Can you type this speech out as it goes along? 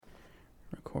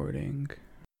Recording.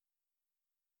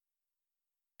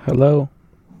 Hello.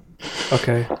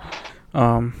 Okay.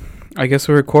 I guess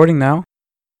we're recording now.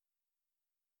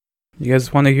 You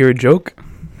guys want to hear a joke?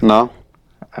 No,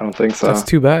 I don't think so. That's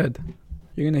too bad.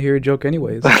 You're gonna hear a joke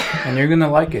anyways, and you're gonna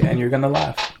like it, and you're gonna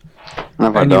laugh,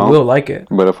 and you will like it.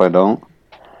 But if I don't,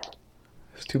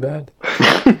 it's too bad.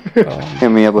 Hit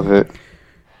me up with it.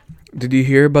 Did you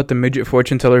hear about the midget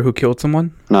fortune teller who killed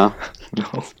someone? No.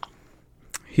 No.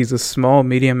 He's a small,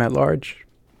 medium at large.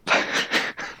 Did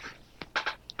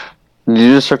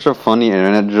you just search up funny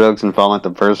internet jokes and found like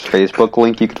the first Facebook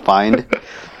link you could find?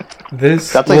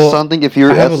 That's like something. If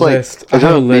you're, that's like, list.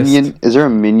 Is there a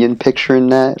minion picture in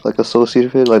that, like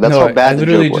associated with it? Like that's how bad the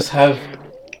joke was. I literally just have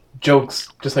jokes,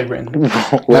 just like written.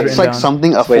 That's like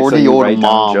something a 40-year-old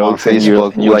mom on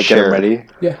Facebook you would like share. Get ready?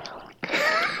 Yeah.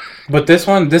 But this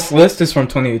list is from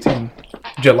 2018,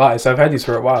 July. So I've had these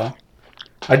for a while.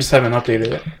 I just haven't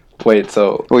updated it. Wait,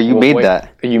 so... Well, you made that.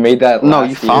 You made that No,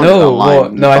 you found it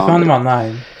online. I found them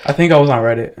online. I think I was on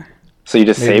Reddit. So you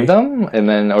just saved them? And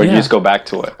then... Or you just go back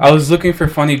to it? I was looking for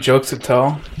funny jokes to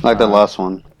tell. Like the last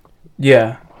one.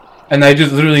 Yeah. And I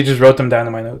just literally just wrote them down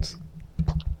in my notes.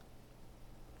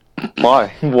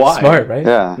 Why? Why? Smart, right?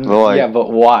 Yeah, but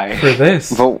why? For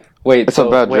this. Wait, it's a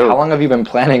bad joke. How long have you been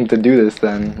planning to do this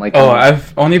then? Like,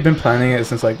 I've only been planning it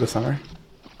since like the summer.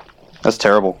 That's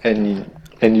terrible.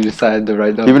 And you decided to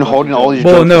write them. You've been holding all these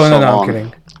jokes for so long. I'm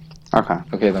kidding.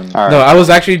 Okay then. All right. No, I was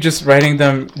actually just writing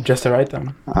them just to write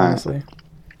them, honestly.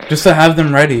 Just to have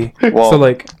them ready. Well, so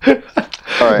like, all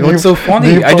right. what's so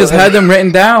funny? I just had them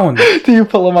written down. Do you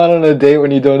pull them out on a date when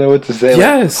you don't know what to say?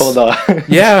 Yes. Like, hold on.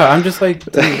 Yeah, I'm just like,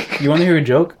 dude, you want to hear a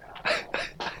joke?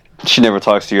 She never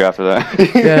talks to you after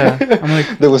that. Yeah, I'm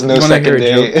like, there was no second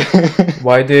date.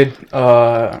 Why did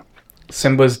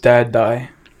Simba's dad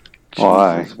die?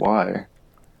 Why? Jesus, why?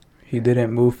 He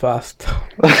didn't move fast.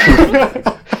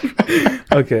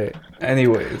 Okay.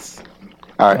 Anyways.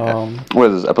 All right.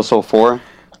 What is this? Episode 4?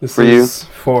 This for is you?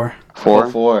 4.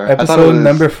 4. Episode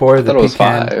number 4 of the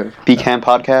Pecan. Pecan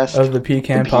podcast. Of the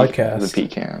Pecan podcast. The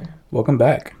Pecan. Welcome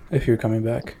back. If you're coming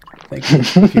back. Thank you.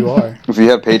 If you are. If you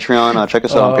have Patreon, check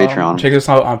us out on Patreon. Check us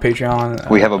out on Patreon.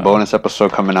 We have a bonus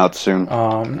episode coming out soon.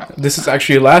 This is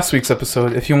actually last week's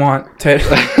episode. If you want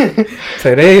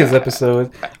today's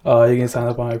episode, you can sign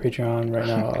up on our Patreon right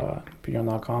now.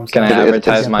 Patreon.com. Can I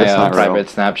advertise my private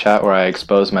Snapchat where I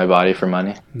expose my body for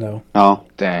money? No. Oh.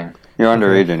 Dang. You're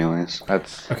underage anyways.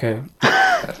 That's... Okay.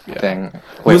 Dang.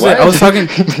 Wait, what? I was talking...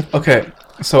 Okay.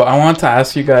 So I want to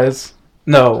ask you guys...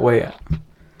 No, wait.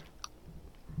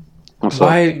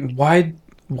 Why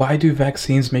do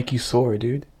vaccines make you sore,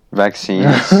 dude?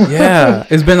 Vaccines? Yeah,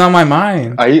 it's been on my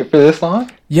mind. Are you for this long?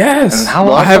 Yes. And how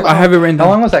long? I have it written down.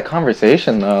 How long was that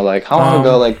conversation though? Like how long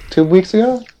ago? Like 2 weeks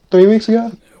ago? 3 weeks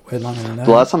ago? Way longer than that.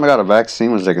 The last time I got a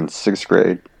vaccine was like in 6th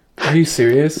grade. Are you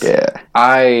serious? Yeah.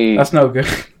 That's no good.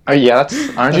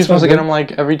 Aren't you supposed to get them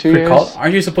like every 2 years?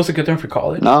 Aren't you supposed to get them for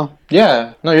college? No.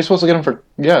 Yeah. No, you're supposed to get them for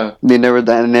They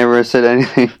never said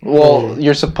anything. Well,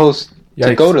 you're supposed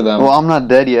to go to them. Well, I'm not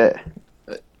dead yet.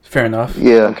 Fair enough.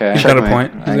 Yeah. Okay. He's got a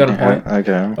point.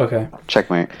 Okay.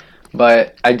 Checkmate.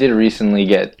 But I did recently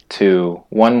get 2.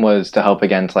 One was to help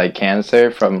against like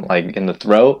cancer from like in the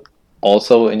throat,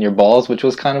 also in your balls, which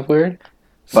was kind of weird.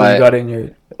 So you got it in your...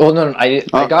 Well, no, I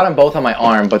got them both on my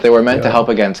arm, but they were meant to help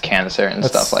against cancer and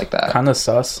stuff like that. Kind of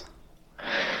sus.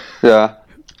 Yeah.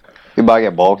 You're about to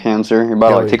get ball cancer. You're about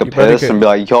to like take a piss and be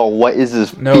like, yo, what is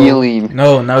this feeling?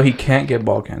 No, he can't get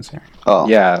ball cancer. Oh.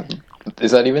 Yeah.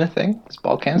 Is that even a thing? Is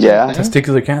ball cancer a thing?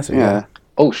 Testicular cancer, yeah.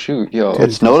 Oh, shoot. Yo.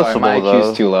 It's noticeable, my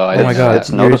IQ's too low. Oh, my God.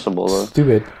 It's noticeable, though.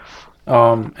 Stupid.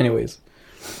 Anyways.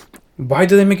 Why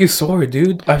do they make you sore,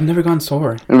 dude? I've never gone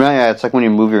sore. Yeah, it's like when you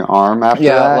move your arm after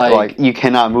that. Like, you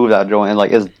cannot move that joint.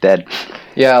 Like, it's dead.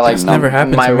 Yeah, like... It's never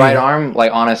happened my to me. right arm,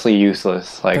 like, honestly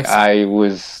useless. Like, I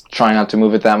was trying not to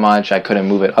move it that much. I couldn't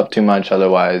move it up too much.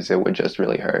 Otherwise, it would just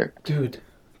really hurt. Dude,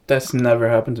 that's never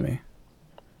happened to me.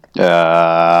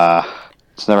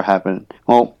 It's never happened.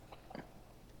 Well,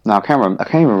 no, I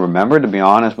can't even remember, to be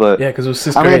honest, but... Yeah, because it was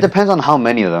 6th grade. I mean, it depends on how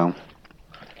many, though.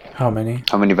 How many?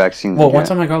 How many vaccines? Well, one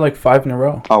time I got like 5 in a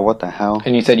row. Oh, what the hell?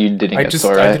 And you said you didn't get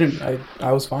sore, right?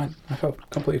 I was fine. I felt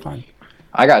completely fine.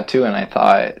 I got 2 and I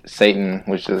thought Satan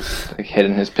was just like,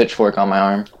 hitting his pitchfork on my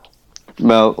arm.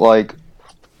 Well, like...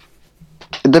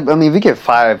 I mean, if you get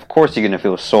 5, of course you're going to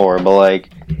feel sore, but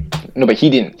like... No, but he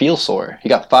didn't feel sore. He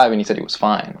got 5 and he said he was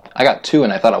fine. I got 2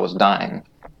 and I thought I was dying.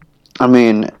 I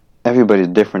mean, everybody's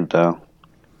different, though.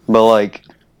 But like...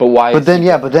 But why? But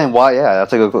then why? Yeah,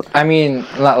 that's a good. I mean,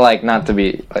 not to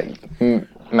be like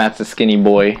Matt's a skinny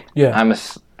boy. Yeah. I'm a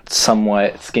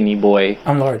somewhat skinny boy.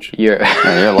 I'm large. You're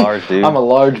large, dude. I'm a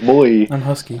large boy. I'm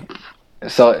husky.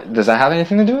 So does that have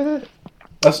anything to do with it?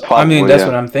 That's what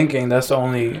I'm thinking. That's all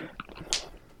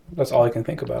I can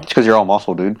think about. It's because you're all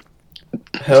muscle, dude.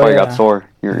 That's Hell why you yeah. got sore.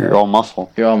 You're all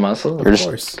muscle. You're all muscle? You're Of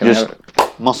course. just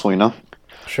muscle, you know?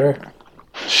 Sure.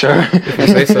 Sure. If you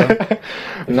say so.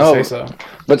 No. You say so.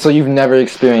 But so you've never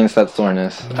experienced that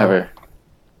soreness, ever?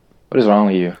 What is wrong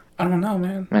with you? I don't know,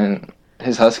 man. Man,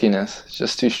 his huskiness is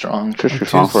just too strong. Just I'm too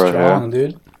strong for it, yeah.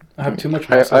 dude. I have too much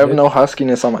I muscle. have no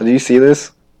huskiness on my... Do you see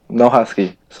this? No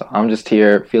husky. So I'm just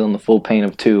here feeling the full pain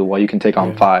of 2 while you can take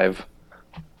on 5.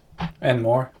 And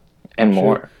more. And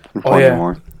more. Oh, yeah.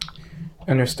 More.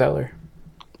 Interstellar.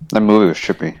 That movie was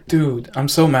trippy. Dude, I'm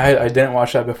so mad I didn't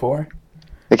watch that before.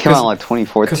 It came out in like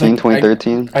 2014,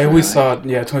 2013. I always saw it,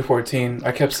 2014.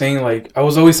 I kept seeing I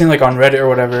was always seeing on Reddit or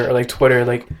whatever, or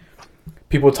Twitter,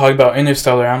 people talking about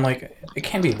Interstellar. I'm like, it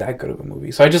can't be that good of a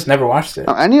movie. So I just never watched it.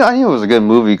 I knew it was a good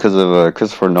movie because of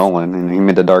Christopher Nolan, and he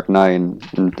made The Dark Knight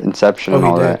and Inception and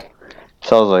all that.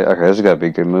 So I was like, okay, this is gotta be a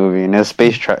good movie. And it's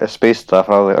space stuff.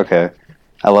 I was like, okay,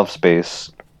 I love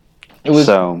space.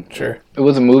 Sure. It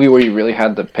was a movie where you really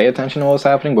had to pay attention to what was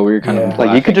happening, but we were kind of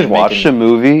like you could just watch the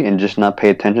movie and just not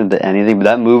pay attention to anything. But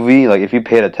that movie, if you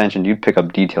paid attention, you'd pick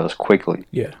up details quickly.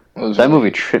 Yeah. That movie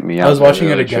tripped me out. I was watching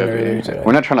it again earlier today.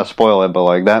 We're not trying to spoil it,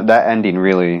 but that ending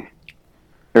really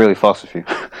fucks with you.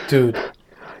 Dude,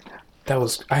 that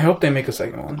was. I hope they make a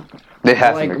second one. They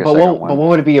have to make a second one. But what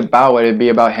would it be about? Would it be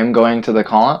about him going to the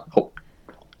colony?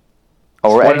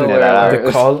 Oh, we're editing that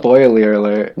out. Spoiler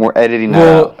alert. We're editing that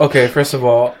out. Well, okay, first of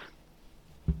all,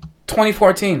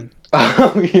 2014.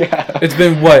 Oh, yeah. It's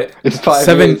been what? It's 5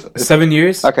 years. 7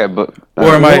 years? Okay, but... or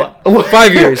am I...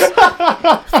 5 years.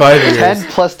 5 years. 10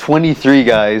 plus 23,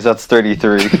 guys. That's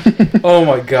 33. Oh,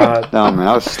 my God. No, man,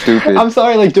 that was stupid. I'm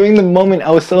sorry, during the moment, I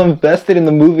was so invested in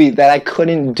the movie that I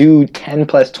couldn't do 10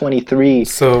 plus 23.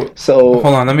 So hold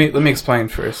on, let me explain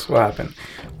first what happened.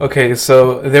 Okay,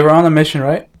 so they were on a mission,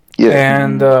 right? Yeah.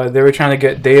 And they were trying to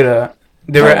get data.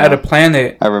 They were at a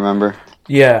planet. I remember.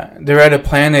 Yeah, they were at a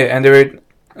planet, and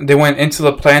they went into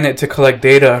the planet to collect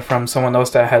data from someone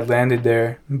else that had landed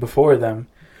there before them.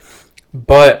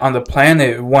 But on the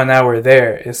planet, 1 hour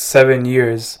there is 7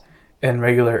 years in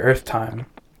regular Earth time.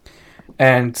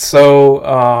 And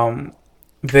so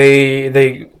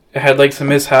they had some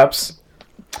mishaps,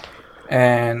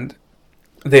 and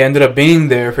they ended up being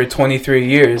there for 23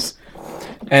 years.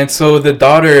 And so the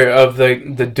daughter of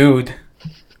the dude,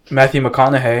 Matthew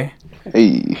McConaughey,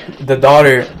 the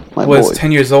daughter was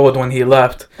 10 years old when he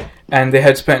left, and they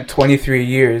had spent 23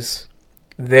 years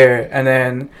there. And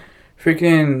then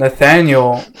freaking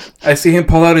Nathaniel, I see him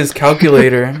pull out his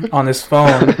calculator on his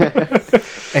phone,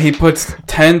 and he puts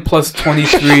 10 plus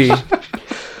 23,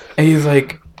 and he's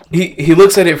like, he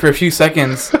looks at it for a few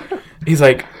seconds. He's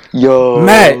like, "Yo,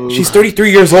 Matt, she's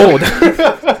 33 years old."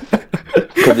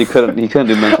 Because he couldn't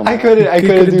do mental math. I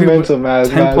couldn't do mental math.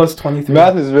 10 plus 23.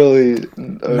 Math is really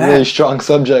a really strong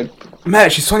subject.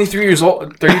 Matt, she's 23 years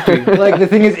old. 33. The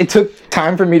thing is, it took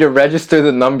time for me to register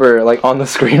the number on the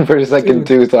screen for a second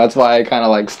too. So that's why I kind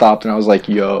of stopped and I was like,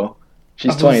 "Yo,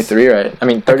 she's 23, right? I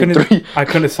mean 33." I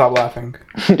couldn't stop laughing.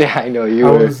 Yeah, I know you.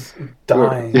 I was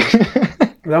dying.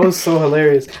 That was so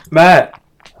hilarious, Matt.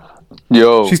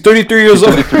 Yo, she's 33 years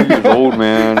old. 33 years old,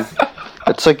 man.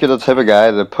 It's like you're the type of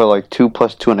guy that put 2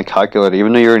 plus 2 in a calculator,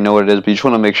 even though you already know what it is, but you just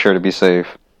want to make sure to be safe.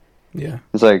 Yeah.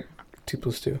 It's like 2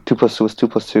 plus 2. 2 plus 2 is 2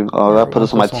 plus 2. Oh, that put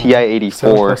this on my TI-84.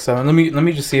 7 plus 7. Let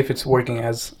me just see if it's working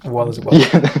as well as it was.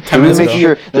 Yeah. 10 minutes ago.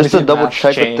 Sure, just to double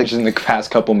check changed in the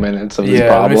past couple minutes of this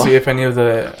problem. Let me see if any of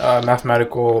the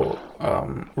mathematical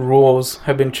rules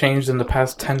have been changed in the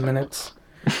past 10 minutes.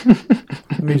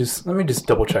 let me just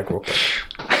double check real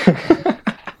quick.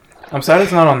 I'm sad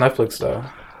it's not on Netflix though.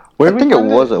 I think it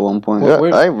was at one point.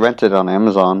 I rented it on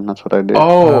Amazon. That's what I did.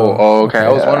 Oh, okay.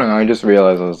 I was wondering. I just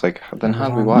realized. I was like, then how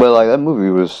did we watch? But that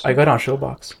movie was. I got it on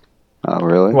Showbox. Oh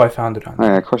really? Well, I found it on. Oh,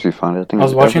 yeah, of course you found it. I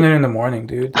was watching it in the morning,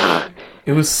 dude.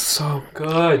 It was so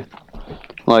good.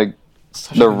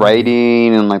 The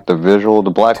writing and the visual, the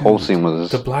black hole scene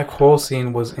was. The black hole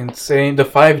scene was insane. The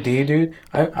 5D, dude.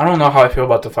 I don't know how I feel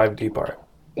about the 5D part.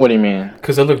 What do you mean?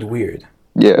 Because it looked weird.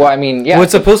 Yeah. Well, I mean, yeah. Well,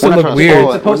 it's supposed to look weird.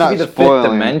 It's supposed to be the fifth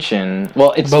dimension.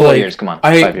 Well, it's 4 years. Come on.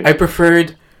 I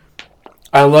preferred.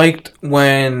 I liked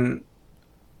when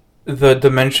the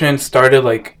dimension started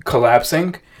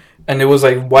collapsing, and it was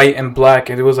white and black,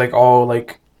 and it was all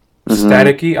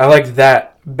staticky. I liked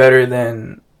that better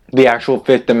than the actual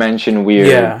fifth dimension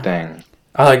weird thing.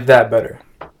 I like that better.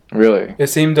 Really? It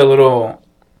seemed a little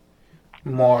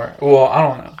more. Well, I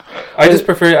don't know. I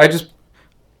just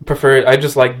prefer. I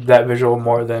just like that visual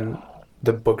more than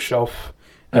the bookshelf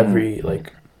every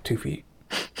 2 feet.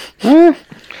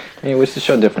 He wishes to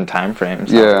show different time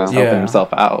frames. Yeah. He's helping himself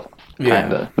out. Yeah.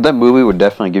 Kinda. But that movie would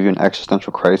definitely give you an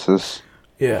existential crisis.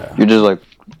 Yeah. You're just like,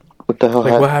 what the hell Like,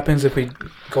 happened? what happens if we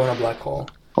go in a black hole?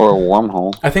 Or a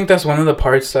wormhole. I think that's one of the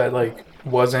parts that,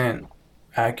 wasn't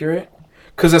accurate.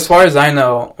 Because as far as I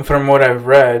know, from what I've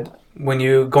read, when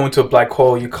you go into a black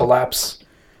hole, you collapse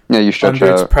Yeah, you stretch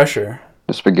under its out pressure.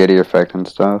 the spaghetti effect and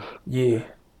stuff. Yeah.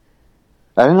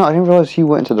 I didn't know. I didn't realize he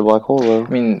went into the black hole though. I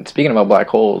mean, speaking about black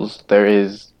holes, there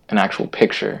is an actual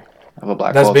picture of a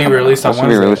black hole. That's being released on That's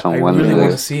gonna be released Wednesday. on I really Wednesday.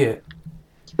 want to see it.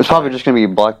 It's probably just gonna be a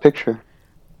black picture.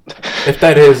 If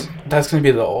that is, that's going to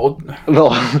be the old... No.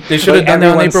 They should have done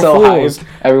that on April Fools.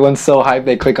 Everyone's so hyped,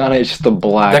 they click on it, it's just a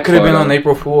black That could have been photo. on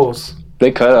April Fools.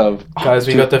 They could have. Guys,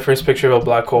 we got the first picture of a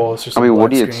black hole. It's just I mean, a what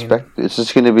black do you screen. expect? It's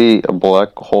just gonna be a black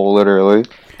hole, literally.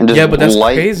 And just Yeah, but that's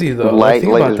crazy, though. Light,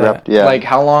 Think light about is that. wrapped. Yeah, Like,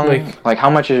 how long, Like-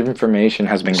 how much information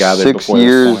has been gathered 6 before this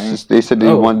years. point? They said they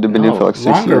Oh, wanted to be in for like 6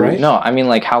 longer, years. right? No, I mean,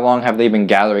 like, how long have they been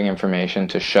gathering information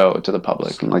to show to the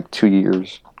public? It's like 2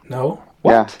 years. No?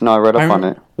 What? Yeah, no, I read up on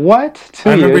it. What? 2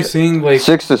 I remember years? seeing,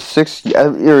 6 to 6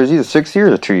 years, either 6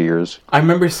 years or 2 years. I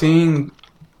remember seeing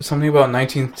something about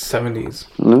 1970s.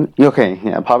 Okay,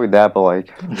 yeah, probably that, but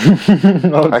like, No, it's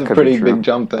That a could pretty be true. big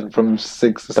jump then from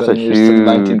 6 to That's 7 a years to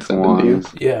the huge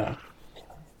 1970s. Yeah.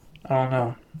 I don't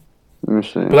know. let me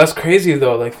see. But that's crazy,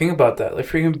 though. Like, think about that. Like,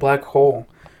 freaking black hole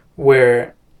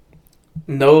where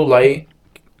no light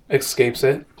escapes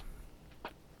it.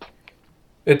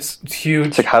 It's huge.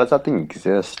 It's like, how does that thing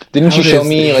exist? Didn't you How show does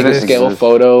me it like a exist? scale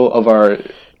photo of our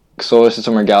solar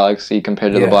system or galaxy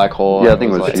compared to the Yeah. black hole? Yeah, I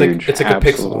think it was It's like huge. it's like a pixel.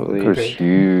 Absolutely. It was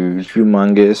huge.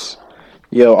 Humongous.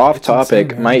 Yo, off It's topic.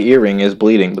 insane, man. My earring is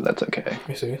bleeding, but that's okay.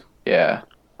 You serious? Yeah.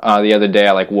 The other day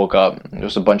I woke up. There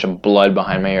was a bunch of blood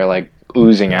behind my ear,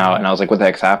 oozing out, and I was like, "What the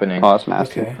heck's happening?" Oh, that's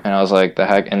nasty. Okay. And I was like, "The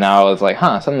heck!" And now I was like,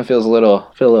 "Huh? Something feels a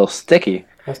little sticky."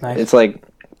 That's nice. It's like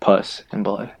pus and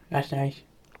blood. That's nice.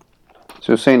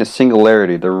 So it's saying a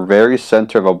singularity, the very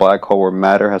center of a black hole where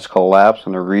matter has collapsed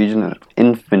in a region of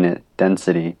infinite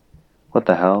density. What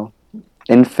the hell?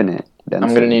 Infinite density.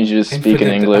 I'm gonna need you to speak in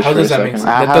Infinite- English How for a does that make second. sense?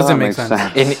 That How doesn't that make makes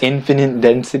sense. In infinite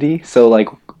density. So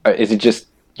is it just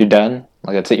you're done?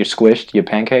 Like that's it? You're squished? You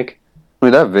pancake? I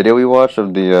mean, that video we watched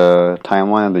of the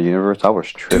timeline of the universe, that was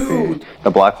trippy. Dude. The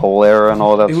black hole era and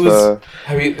all that It was.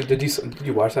 stuff. Did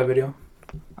you watch that video?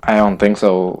 I don't think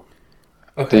so.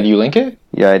 Okay. Did you link it?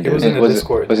 Yeah, I did. was in the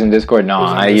Discord. Was it in Discord? No, It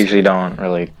was in I Discord. usually don't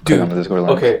really click Dude, on the Discord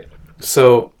link. Okay,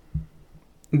 so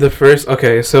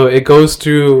so it goes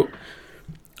through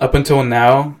up until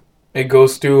now. It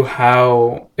goes through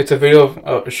how it's a video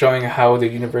of showing how the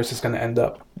universe is going to end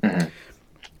up, Mhm.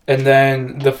 and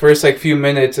then the first few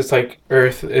minutes, it's like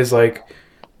Earth is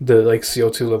the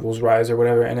CO2 levels rise or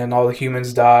whatever, and then all the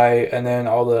humans die, and then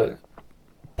all the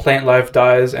plant life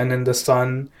dies, and then the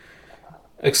sun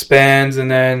expands, and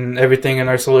then everything in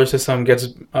our solar system gets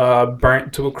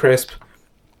burnt to a crisp.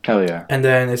 Hell yeah. And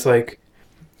then it's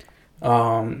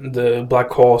the black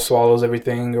hole swallows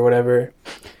everything or whatever.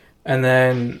 And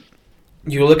then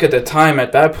you look at the time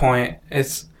at that point,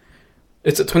 it's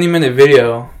a 20-minute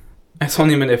video. It's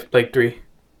only minute 3.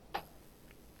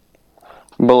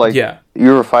 But Yeah.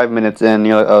 you were 5 minutes in,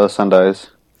 you're like, oh, the sun dies.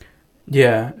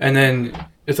 Yeah. And then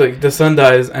it's the sun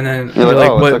dies, and then You're you're like, like,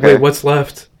 oh, it's what? okay. Wait, what's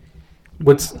left?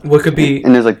 What could be?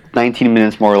 And there's 19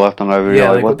 minutes more left on that video.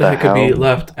 Yeah, like, what the heck hell? could be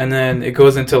left? And then it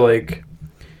goes into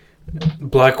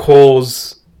black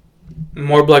holes.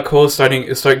 More black holes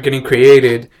start getting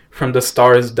created from the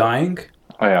stars dying.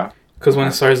 Oh yeah. Because when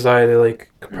the stars die, they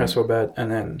compress real bad, and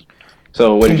then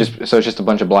So it's just a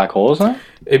bunch of black holes now?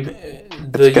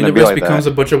 the gonna be universe like becomes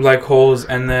that. a bunch of black holes,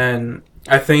 and then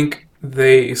I think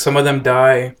some of them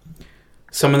die,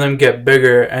 some of them get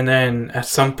bigger, and then at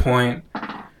some point,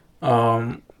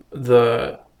 Everything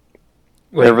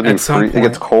at some it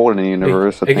gets cold in the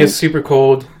universe. It gets super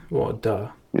cold. Well, duh,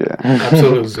 Yeah.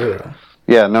 absolute zero.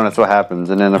 Yeah, no, that's what happens.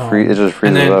 And then it just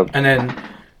freezes up. And then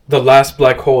the last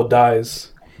black hole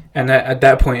dies, and at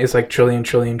that point, it's trillion.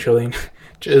 It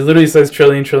literally says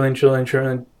trillion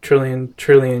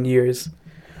years.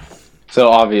 So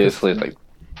obviously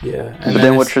Yeah. But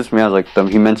then what trips me out is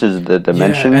he mentions the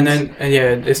dimensions.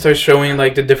 Yeah, it starts showing the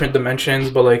different dimensions,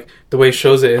 but the way it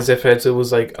shows it is if it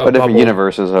was a different bubble.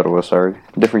 universes, how do I sorry?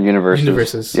 Different universes.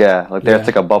 Universes. Yeah, that's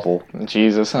Yeah. a bubble.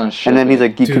 Jesus, oh shit. And then he's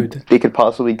like, Dude. they could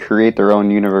possibly create their own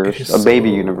universe, It a is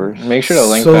baby so- universe. Make sure to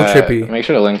link So that. trippy. Make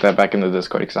sure to link that back in the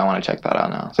Discord because I want to check that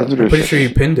out now. So That's I'm pretty sure you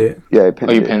pinned it. Yeah, I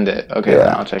pinned oh, you it. pinned it. Okay, Yeah.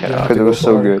 then I'll check it Yeah. out. Because it was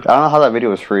so good. I don't know how that video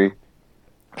was free.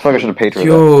 I feel like I should have paid for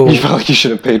Yo, You felt like you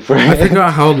should have paid for it. I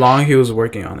forgot how long he was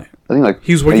working on it. that. I think like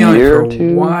He was working on it year for or a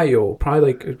two. while,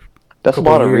 probably like That's a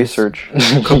couple lot of years. research.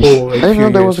 a couple. Like, I didn't few know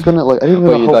there was years. gonna like. I didn't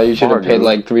But know you how thought you should far have paid it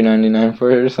like $3.99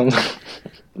 for it or something.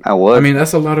 I would. I mean,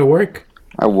 that's a lot of work.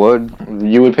 I would.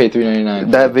 You would pay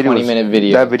 $3.99. That video 20-minute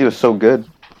video. That video is so good.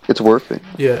 It's worth it.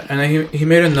 Yeah, and then he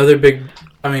made another big.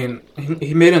 I mean,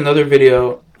 he made another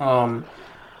video,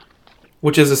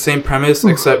 which is the same premise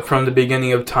except from the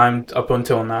beginning of time up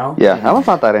until now. Yeah, that one's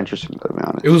not that interesting to be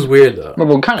honest. It was weird though. But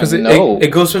we kind Because of know. it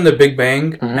goes from the Big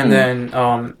Bang, Mhm. and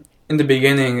then in the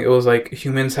beginning, it was like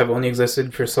humans have only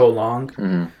existed for so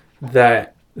long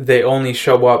that they only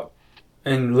show up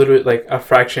in literally like a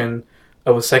fraction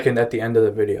of a second at the end of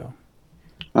the video.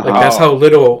 Like that's how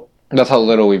little. That's how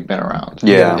little we've been around.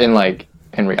 Yeah.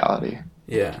 In reality.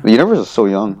 Yeah. The universe is so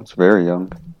young. It's very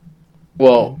young.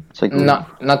 Well, It's like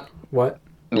not What?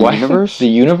 The what? universe? The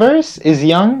universe is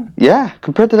young. Yeah,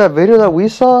 compared to that video that we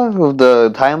saw of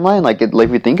the timeline, like if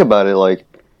we think about it, like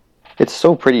it's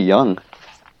so pretty young.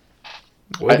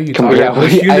 What are you Come talking here. about?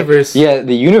 Which universe? Yeah,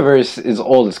 the universe is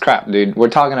old as crap, dude. We're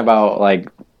talking about like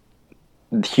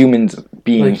humans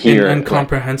being Like here. an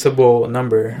incomprehensible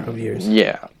number of years.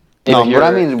 Yeah. No, If what I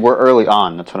you're- mean, we're early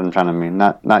on. That's what I'm trying to mean.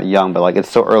 Not young, but like it's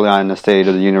so early on in the stage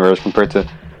of the universe compared to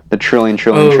the trillion.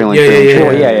 Yeah. That's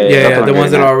yeah, what The I'm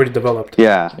ones that getting are at. already developed.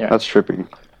 Yeah, Yeah. that's trippy. I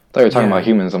thought you were talking Yeah. about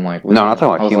humans. I'm like, No, I'm not talking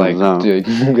about I was humans, no. like,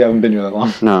 dude, we haven't been here that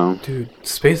long. No, Dude,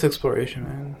 space exploration,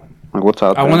 man. like what's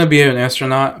out I there? want to be an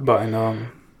astronaut, but in Our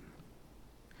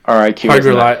IQ hard,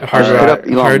 is not- Hit up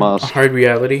Elon Musk. hard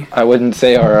reality. I wouldn't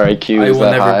say our IQ I is will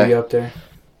that never high. be up there.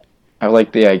 I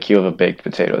like the IQ of a baked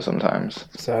potato sometimes.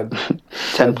 Sad.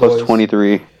 10 plus boys.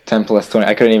 23. 10 plus 20.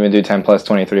 I couldn't even do 10 plus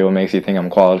 23. What makes you think I'm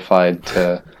qualified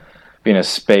to be in a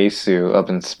spacesuit up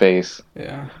in space?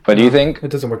 Yeah. But do you think It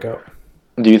doesn't work out.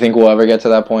 we'll ever get to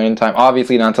that point in time?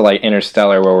 Obviously not to like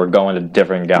Interstellar where we're going to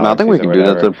different galaxies. No, I think we or can do that to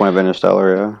whatever. the point of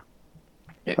Interstellar. Yeah,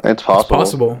 Yeah. it's possible. It's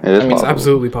possible. It is I mean, it's possible.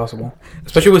 absolutely possible.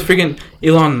 Especially with freaking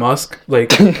Elon Musk,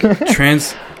 like,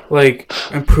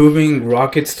 improving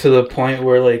rockets to the point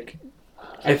where, like,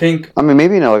 I think I mean,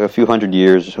 maybe in like a few hundred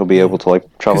years he'll be able to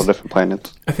like travel to different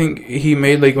planets. he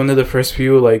made, like, one of the first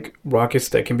few, like, rockets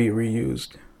that can be reused.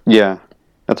 Yeah,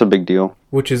 that's a big deal.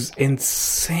 Which is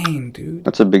insane, dude.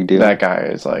 That's a big deal. That guy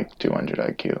is like 200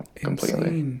 IQ completely.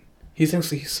 Insane.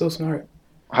 He's so smart.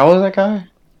 How old is that guy?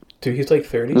 Dude, he's like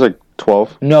 30. He's like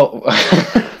 12. No.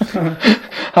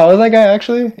 How old is that guy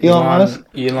actually? Elon Musk?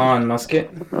 Elon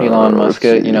Muskett. Elon Musk,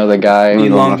 you know, the guy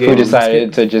Elongated who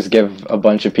decided to just give a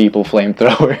bunch of people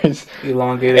flamethrowers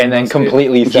Elongated. and then Muskett.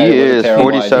 completely said He it was a is terrible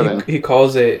 47. idea. He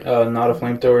calls it not a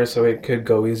flamethrower, so it could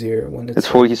go easier when it's. It's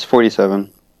 40. He's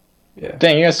 47. Yeah.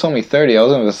 Dang, you guys told me 30. I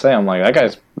was going to say, I'm like, that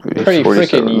guy's He's pretty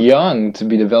 47. freaking young to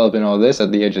be developing all this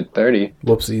at the age of 30.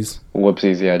 Whoopsies.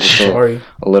 Whoopsies, yeah, just Sorry.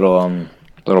 a little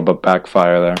bit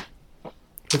backfire there.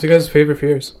 What's your guys' favorite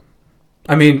fears?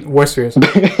 I mean, worst fears.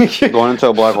 Going into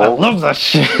a black I hole. love that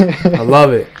shit. I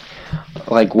love it.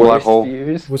 Like, Black worst hole.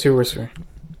 fears? What's your worst fear?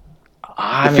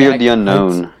 I The mean, fear of the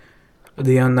unknown.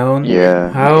 The unknown? Yeah.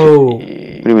 How? What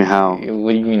do you mean how?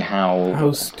 What do you mean how?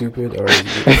 How stupid are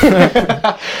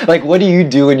you? Like, what do you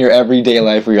do in your everyday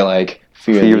life where you're like,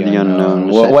 fear of the unknown?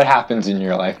 unknown. What happens in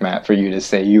your life, Matt, for you to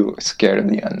say you're scared of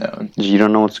the unknown? You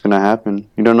don't know what's gonna happen.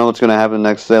 You don't know what's gonna happen the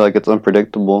next day. Like it's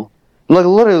unpredictable. Like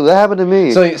literally, that happened to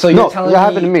me. So you're telling that me...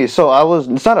 happened to me. So I was.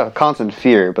 It's not a constant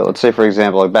fear, but let's say for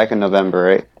example, like back in November,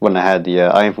 right when I had the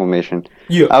eye inflammation,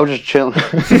 Yeah. I was just chilling.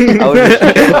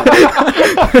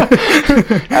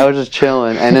 I was just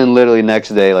chilling, and then literally next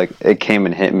day, like it came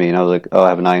and hit me, and I was like, "Oh, I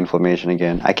have an eye inflammation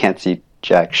again. I can't see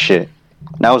jack shit."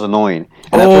 And that was annoying.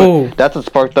 And that's what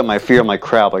sparked up my fear of my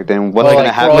crap. Like, then what's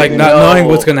gonna happen? like not knowing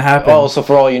what's gonna happen. Oh, so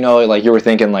for all you know, like you were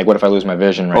thinking, like, what if I lose my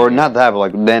vision? Right? Or not that, but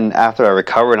like then after I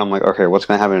recovered, I'm like, okay, what's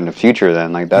gonna happen in the future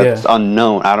then? Like that's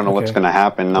unknown. I don't know what's Okay. gonna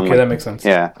happen. And I'm Okay, like, that makes sense.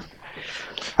 Yeah,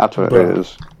 that's what Bro, it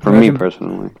is for me imagine-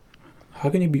 personally. How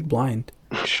can you be blind?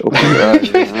 Open your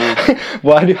eyes,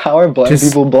 man. How are blind Just-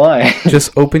 people blind?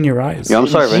 Just open your eyes. Yeah, I'm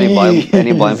sorry if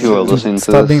any blind people are listening to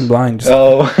Stop this. being blind. Just,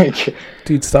 Oh my god.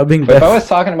 dude, stop being But if I deaf. was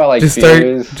talking about like Just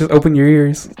fears, just open your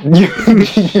ears.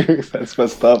 that's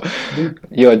messed up.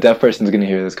 Yo, a deaf person's gonna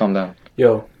hear this. Calm down.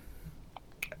 Yo,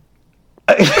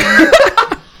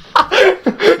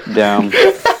 Damn.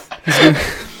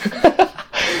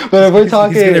 But if we're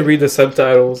talking, he's gonna read the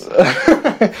subtitles.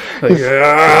 Like,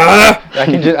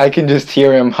 I can just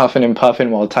hear him huffing and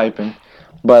puffing while typing.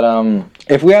 But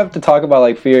if we have to talk about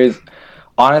like fears,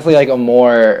 honestly, like a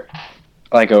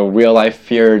real life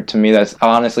fear to me that's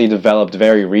honestly developed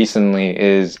very recently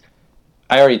is,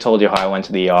 I already told you how I went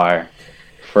to the ER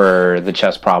for the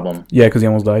chest problem. Yeah, because he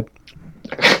almost died.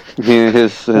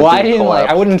 his Well, I didn't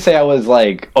I wouldn't say I was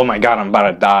like, oh my god, I'm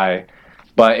about to die,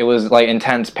 but it was like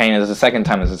intense pain. It was the second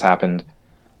time this has happened,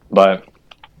 but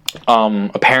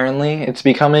apparently it's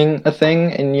becoming a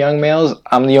thing in young males.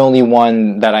 I'm the only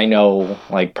one that I know,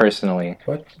 like, personally,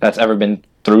 that's ever been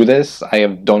through this.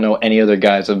 Don't know any other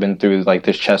guys who have been through like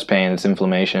this chest pain, this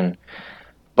inflammation,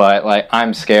 but like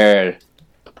I'm scared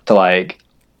to like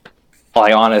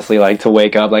honestly, like, to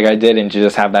wake up like I did and to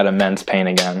just have that immense pain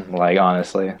again. Like,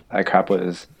 honestly, that crap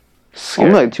was scary.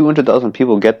 Only like 200,000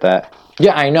 people get that.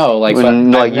 Yeah, I know. Like, but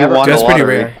like you won the That's pretty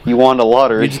lottery. rare. You won the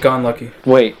lottery. You just got unlucky.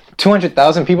 Wait,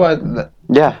 200,000 people?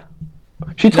 Yeah.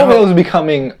 She told me it was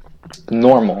becoming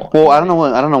normal. Well, I don't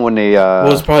know when they.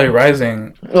 Well, it's probably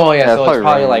rising. Oh yeah, so it's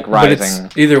probably like rising. But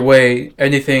it's, either way,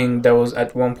 anything that was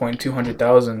at one point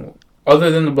 200,000, other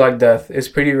than the Black Death, is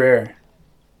pretty rare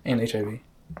in HIV.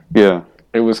 Yeah.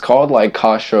 It was called like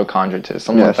costochondritis,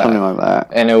 something like that. Something like that.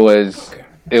 And it was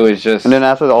just. And then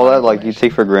after all that, like, you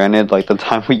take for granted like the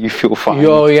time when you feel fine.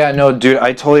 Yo, yeah, no, dude,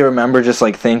 I totally remember just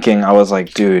like thinking, I was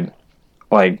like, dude,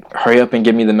 like, hurry up and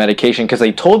give me the medication, because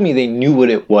they told me they knew what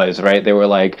it was, right? They were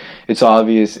like, it's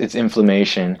obvious, it's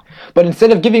inflammation. But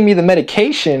instead of giving me the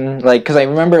medication, like, because I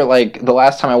remember, like, the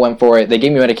last time I went for it, they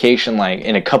gave me medication, like,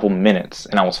 in a couple minutes,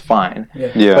 and I was fine.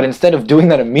 Yeah. But instead of doing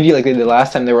that immediately like they did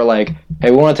last time, they were like,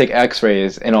 hey, we want to take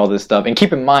x-rays and all this stuff. And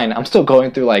keep in mind, I'm still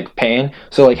going through, like, pain.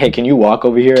 So, like, hey, can you walk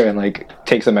over here and, like,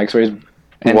 take some x-rays?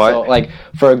 And what? So, like,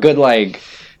 for a good, like,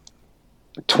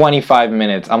 25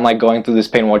 minutes, I'm like going through this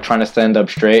pain while trying to stand up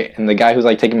straight, and the guy who's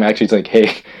like taking my x-rays, he's like,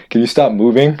 hey, can you stop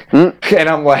moving? And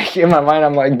I'm like, in my mind,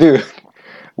 I'm like, dude,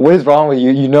 what is wrong with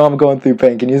you? You know I'm going through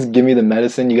pain. Can you just give me the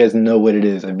medicine? You guys know what it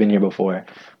is. I've been here before.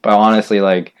 But honestly,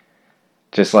 like,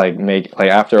 just like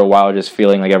after a while, just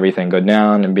feeling like everything go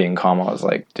down and being calm, I was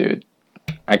like, dude,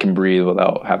 I can breathe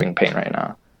without having pain right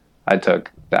now. I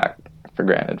took that for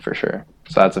granted for sure.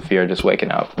 So that's a fear, just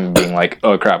waking up and being like,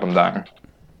 oh crap, I'm dying.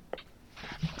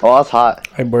 Oh, that's hot.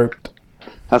 I burped.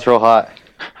 That's real hot.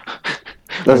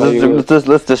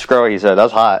 Let's describe what he said.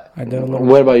 That's hot. I did a little.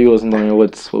 What about you, Nathaniel?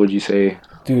 What would you say?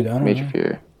 Dude, I don't made know. you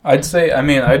fear? I'd say, I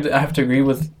mean, I have to agree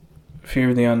with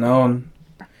fear of the unknown.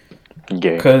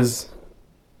 Gay. Because,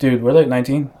 dude, we're like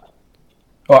 19.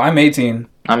 Oh, I'm 18.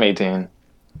 I'm 18.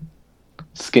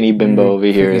 Skinny bimbo over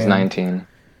here is 19.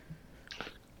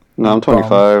 No, I'm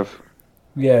 25.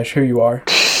 Yeah, sure you are.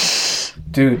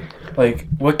 Dude, like,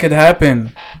 what could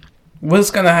happen?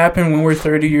 What's gonna happen when we're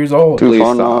 30 years old? Dude,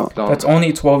 Please stop. That's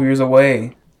only 12 years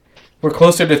away. We're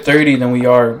closer to 30 than we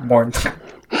are born. than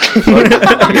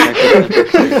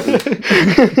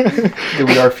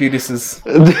we are fetuses.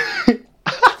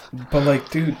 But, like,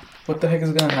 dude, what the heck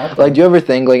is gonna happen? Like, do you ever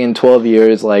think, like, in 12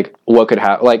 years, like, what could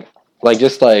happen? Like,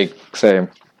 just, like, say,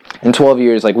 in 12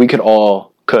 years, like, we could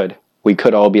all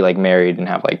be, like, married and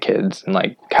have, like, kids and,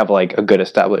 like, have, like, a good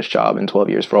established job in 12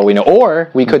 years for all we know. Or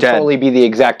we could totally be the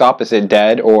exact opposite,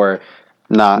 dead or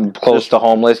not close to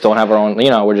homeless, don't have our own,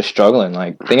 we're just struggling.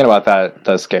 Like, thinking about that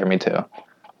does scare me, too.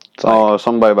 Like,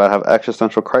 somebody about to have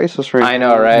existential crisis right now. I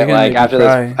know, right? Like,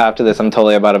 after this, I'm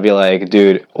totally about to be like,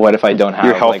 dude, what if I don't have...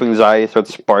 Your health anxiety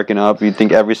starts sparking up. You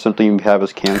think every symptom you have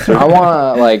is cancer. I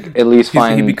want to, like, at least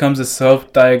find... He becomes a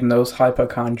self-diagnosed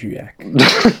hypochondriac.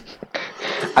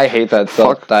 I hate that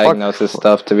self-diagnosis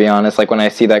stuff, to be honest. Like, when I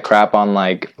see that crap on,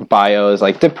 like, bios,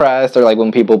 like, depressed, or, like,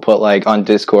 when people put, like, on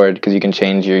Discord, because you can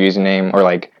change your username, or,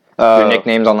 like, your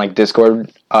nicknames on, like,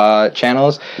 Discord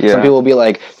channels. Yeah. Some people will be,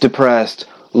 like, depressed,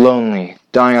 lonely,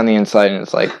 dying on the inside, and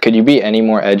it's like, could you be any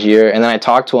more edgier? And then I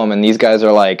talk to them, and these guys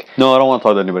are like... No, I don't want to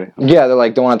talk to anybody. Yeah, they're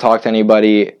like, don't want to talk to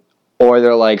anybody, or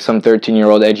they're like some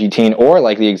 13-year-old edgy teen, or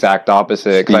like the exact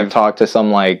opposite, because I've talked to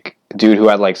some, like, dude who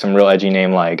had, like, some real edgy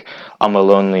name, like, I'm a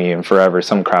lonely and forever,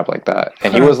 some crap like that.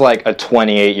 And he was, like, a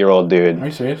 28-year-old dude. Are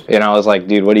you serious? And I was like,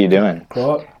 dude, what are you doing?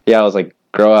 Grow up. Yeah, I was like,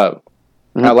 grow up.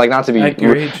 Mm-hmm. Like, not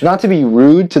to be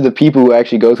rude to the people who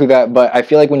actually go through that, but I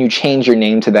feel like when you change your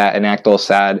name to that and act all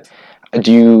sad...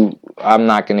 I'm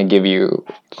not going to give you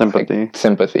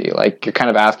sympathy. Like, you're kind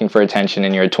of asking for attention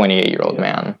and you're a 28-year-old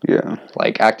man. Yeah.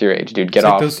 Like, act your age, dude. Get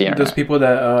off the internet. Those people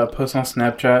that post on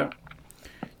Snapchat,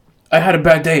 I had a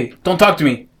bad day. Don't talk to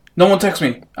me. No one text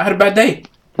me. I had a bad day.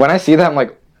 When I see that, I'm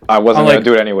like, I wasn't going to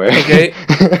do it anyway. Okay.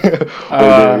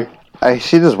 I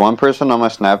see this one person on my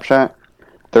Snapchat.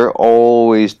 They're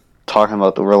always talking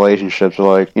about the relationships.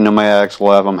 Like, my ex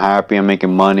left. I'm happy. I'm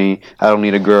making money. I don't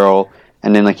need a girl.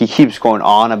 And then, like, he keeps going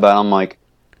on about it. I'm like,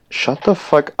 shut the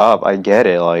fuck up. I get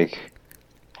it. Like,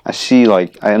 I see,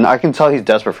 like, and I can tell he's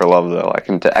desperate for love, though. I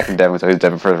can definitely tell he's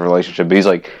desperate for his relationship. But he's,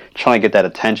 like, trying to get that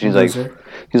attention. He's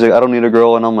like, I don't need a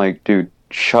girl. And I'm like, dude,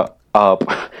 shut up.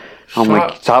 I'm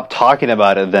like, stop talking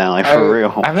about it then, like, for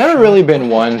real. I've never really been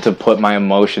one to put my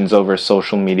emotions over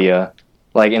social media,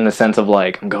 like, in the sense of,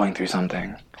 like, I'm going through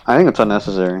something. I think it's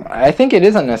unnecessary. I think it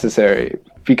is unnecessary,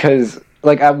 because,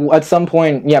 like, at some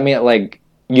point, yeah, I mean, like,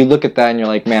 you look at that and you're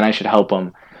like, man, I should help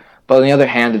them. But on the other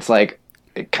hand, it's like,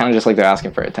 kind of just like they're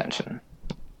asking for attention.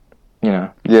 You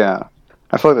know? Yeah.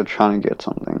 I feel like they're trying to get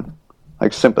something.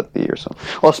 Like sympathy or something.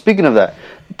 Well, speaking of that,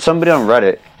 somebody on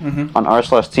Reddit, on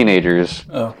r/teenagers, it's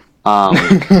a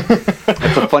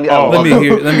funny...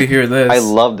 let me hear this. I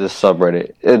love this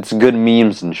subreddit. It's good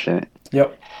memes and shit.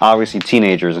 Yep. Obviously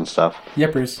teenagers and stuff.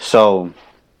 Yepers. So,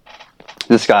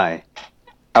 this guy,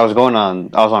 I was on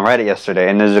Reddit yesterday,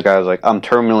 and there's a guy who was like, I'm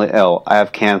terminally ill. I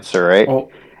have cancer, right? Oh.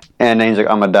 And then he's like,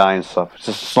 I'm gonna die and stuff. It's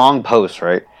just a long post,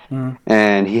 right?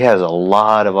 And he has a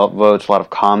lot of upvotes, a lot of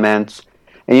comments.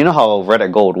 And you know how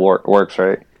Reddit Gold works,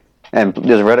 right? And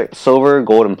there's Reddit Silver,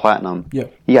 Gold, and Platinum. Yeah.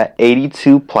 He got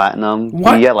 82 Platinum.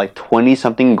 What? He got like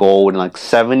 20-something Gold and like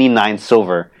 79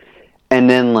 Silver. And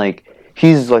then like,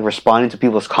 he's like responding to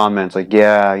people's comments like,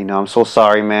 yeah, you know, I'm so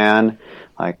sorry, man.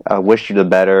 Like, I wish you the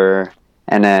better.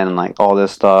 And then like all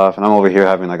this stuff. And I'm over here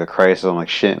having like a crisis. I'm like,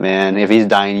 shit, man. If he's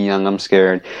dying young, I'm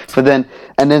scared. But then,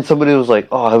 and then somebody was like,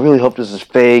 oh, I really hope this is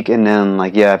fake. And then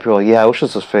like, yeah, people are like, yeah, I wish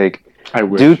this was fake. I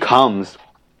wish. Dude comes.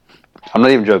 I'm not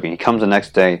even joking. He comes the next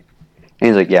day, and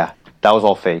he's like, "Yeah, that was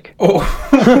all fake. Oh.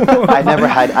 I never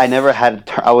had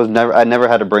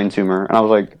a brain tumor." And I was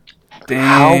like, Damn.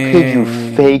 "How could you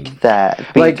fake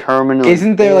that? Like, terminally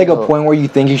isn't there like a ill?" point where you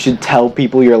think you should tell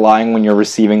people you're lying when you're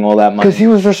receiving all that money? Because he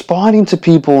was responding to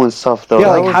people and stuff, though. Yeah,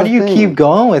 That like was how the do you thing. keep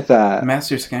going with that?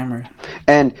 Master scammer.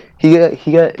 And he got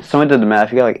someone did the math.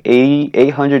 He got like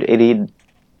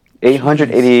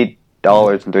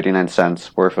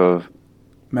 $888.39 worth of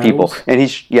people, Medals? and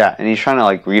he's trying to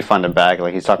like refund it back,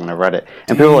 like he's talking to Reddit,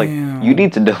 and people are like, you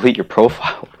need to delete your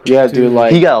profile. Yeah, dude,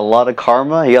 like He got a lot of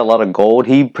karma, he got a lot of gold,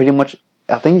 he pretty much,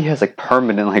 I think he has like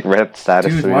permanent like Reddit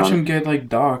status. Dude, watch him get like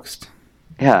doxxed.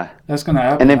 Yeah, That's gonna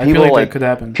happen. and then I people feel like like that could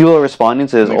happen. people are responding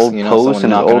to his Next old thing you know, posts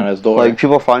someone and knocking on his door. like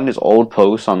people are finding his old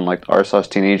posts on like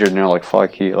r/teenager, and they're like,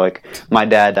 fuck, he like, my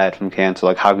dad died from cancer,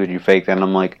 like how could you fake that? And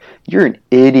I'm like, you're an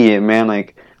idiot, man.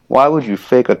 Like, why would you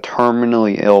fake a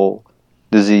terminally ill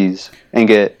disease and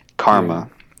get karma?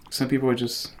 Yeah. Some people are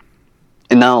just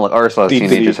And now like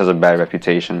r/teenagers has a bad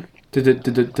reputation.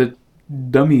 the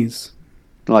dummies.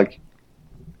 Like,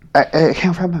 I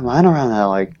can't wrap my mind around that.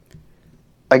 Like,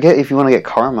 I get if you want to get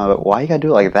karma, but why you gotta do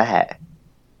it like that?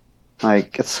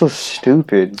 Like, it's so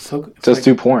stupid. It's just like,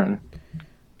 do porn.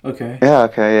 Okay. Yeah,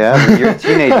 okay, yeah. But you're a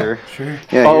teenager. Sure.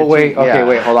 Yeah, Oh you're a wait, okay, yeah.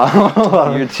 wait, hold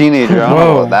on. You're a teenager. I don't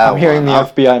know Whoa. about that I'm hearing the one.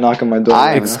 FBI knock on my door.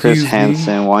 I'm Excuse Chris me,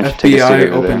 Hansen. Why don't you take a FBI, seat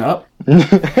over open there? up.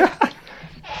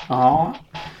 FBI.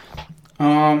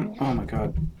 Oh my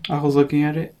god. I was looking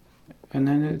at it, and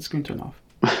then it screen turned off.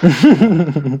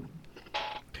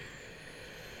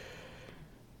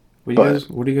 What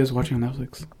are you guys watching on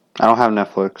Netflix? I don't have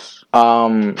Netflix.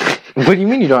 What do you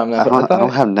mean you don't have Netflix? I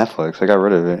don't have Netflix. I got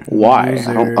rid of it. Why?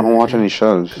 Loser. I don't watch any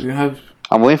shows. You have.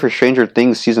 I'm waiting for Stranger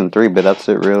Things season 3, but that's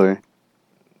it really.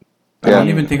 I don't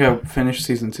even think I finished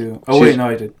season 2. Oh wait, no,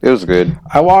 I did. It was good.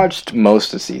 I watched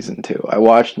most of season 2. I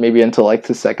watched maybe until like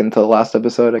the second to the last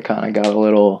episode. I kind of got a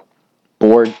little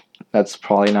bored. That's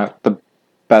probably not the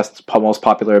most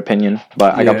popular opinion,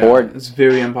 but I got bored. It's a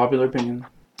very unpopular opinion.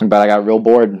 But I got real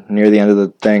bored near the end of the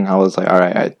thing. I was like, all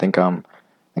right, I think I'm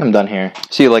done here.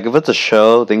 See, like if it's a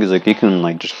show, things like you can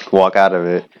like just walk out of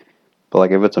it. But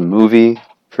like if it's a movie,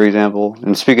 for example,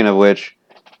 and speaking of which,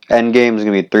 Endgame is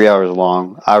gonna be 3 hours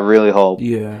long. I really hope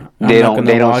they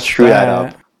don't screw that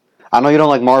up. I know you don't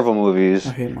like Marvel movies,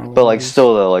 I hate Marvel but like movies.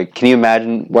 still though, like can you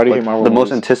imagine Why do you like, hate Marvel the most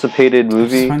movies? anticipated I just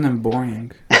movie? find them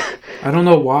boring. I don't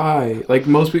know why. Like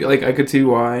most people, like I could see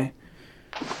why.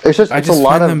 It's just I it's just a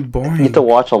lot find of them boring. you have to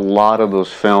watch a lot of those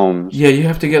films. Yeah, you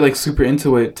have to get like super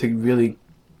into it to really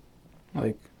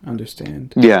like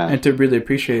understand. Yeah. And to really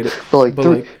appreciate it.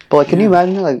 But can you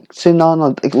imagine like sitting on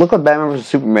like look at Batman vs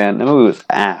Superman? That movie was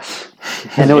ass,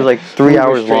 and it was like 3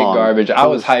 hours Straight long. garbage. I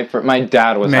was hyped for. My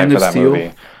dad was Man hyped for of that Steel?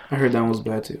 movie. I heard that one was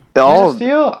bad too.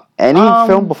 Any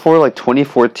film before like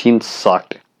 2014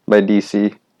 sucked by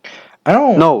DC. I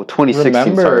don't. No,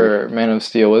 2016. Remember Man of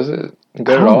Steel? Was it good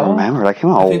I at don't all? remember. That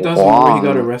came out I think that's the one where long. he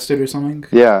got arrested or something.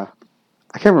 Yeah,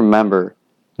 I can't remember.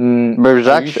 But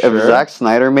if Zack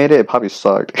Snyder made it, it probably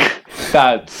sucked.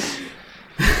 That's.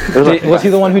 It was, like, Was he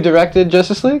the one who directed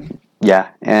Justice League? yeah,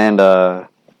 and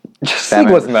Justice League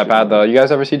wasn't that bad though. You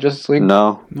guys ever see Justice League?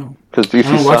 No, No. because I DC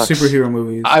don't watch sucks. superhero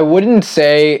movies. I wouldn't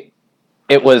say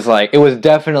it was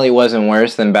definitely wasn't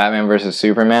worse than Batman vs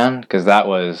Superman because that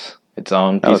was its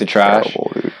own That piece was of trash.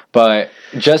 terrible, dude. But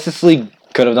Justice League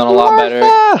could have done a lot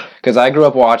better because I grew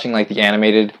up watching like the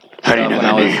animated when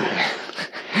I was.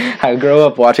 I grew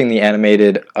up watching the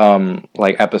animated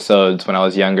like episodes when I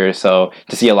was younger. So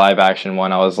to see a live action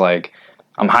one, I was like,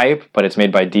 I'm hype, but it's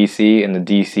made by DC, and the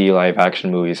DC live action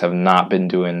movies have not been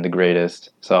doing the greatest.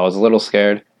 So I was a little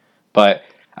scared, but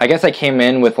I guess I came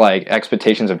in with like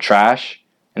expectations of trash,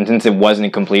 and since it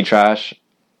wasn't complete trash,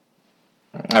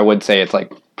 I would say it's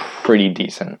like pretty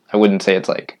decent. I wouldn't say it's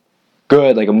like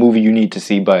good, like a movie you need to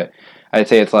see, but I'd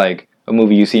say it's like a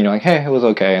movie you see and you're like, hey, it was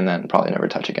okay, and then probably never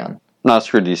touch again. No,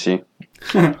 screw DC.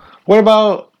 What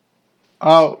about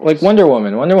like Wonder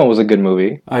Woman? Wonder Woman was a good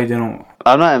movie.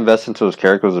 I'm not invested into those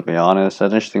characters, to be honest. I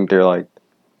just think they're like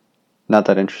not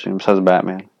that interesting besides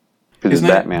Batman. Because it's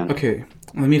Batman. Okay,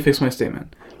 let me fix my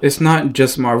statement. It's not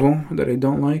just Marvel that I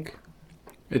don't like.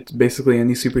 It's basically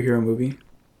any superhero movie.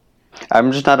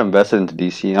 I'm just not invested into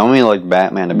DC. I only like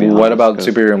Batman, to be honest. What about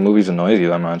superhero movies annoys you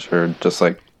that much? Or just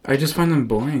like... I just find them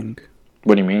boring.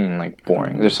 What do you mean, like,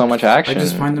 boring? There's so much action. I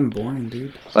just find them boring,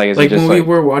 dude. Like when we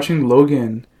were watching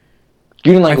Logan.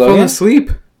 You didn't like Logan? I fell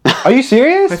asleep. Are you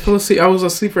serious? I fell asleep. I was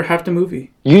asleep for half the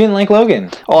movie. You didn't like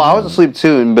Logan? Oh, I was asleep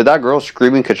too, but that girl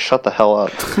screaming could shut the hell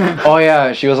up. Oh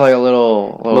yeah, she was like a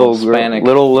little Hispanic,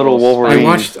 little Wolverine.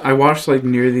 I watched like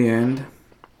near the end,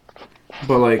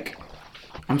 but like,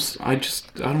 I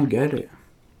don't get it.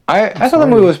 I thought the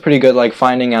movie was pretty good. Like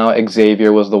finding out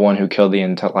Xavier was the one who killed the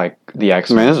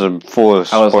X-Men. Man, this is full of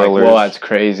spoilers. I was like, whoa, that's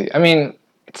crazy. I mean,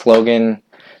 it's Logan.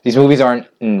 These movies aren't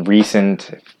recent.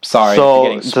 Sorry, so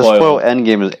getting the spoiled. spoil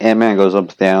Endgame is Ant-Man goes up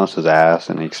to Thanos' ass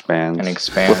and he expands.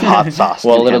 With hot sauce.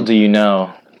 Well, little do you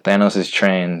know, Thanos is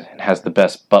trained and has the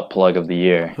best butt plug of the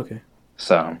year. Okay.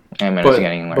 So Ant-Man is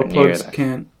getting anywhere near plugs that.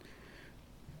 Can't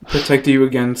protect you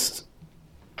against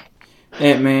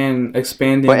Ant-Man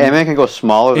expanding. But Ant-Man can go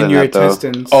smaller than your that, though.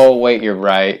 intestines. Oh wait, you're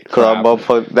right. That butt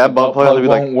plug has to be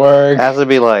won't work. Has to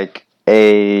be like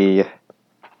a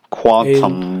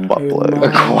quantum butt plug.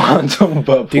 A quantum butt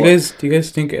plug. Do you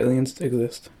guys think aliens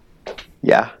exist?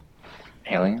 Yeah.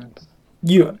 Aliens?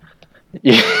 Yeah.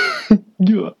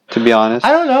 To be honest,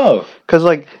 I don't know. Cause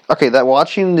like, okay, that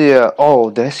watching the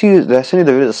did I send you the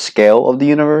video the scale of the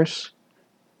universe?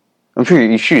 I'm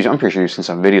pretty sure you've seen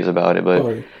some videos about it,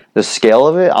 but the scale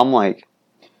of it, I'm like,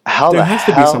 how there the has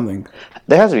hell? to be something.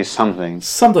 There has to be something.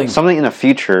 Something in the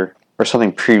future or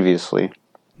something previously.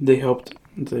 They helped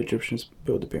the Egyptians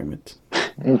build the pyramids.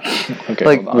 Okay,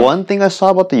 like one thing I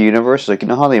saw about the universe, like you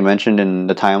know how they mentioned in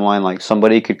the timeline, like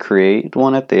somebody could create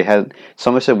one if they had.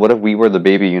 Somebody said, "What if we were the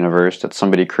baby universe that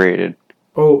somebody created?"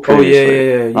 Oh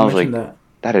yeah. You I was like,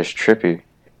 that is trippy.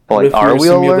 But like, are we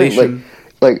alone?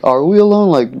 Like, are we alone?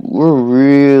 Like, we're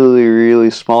really, really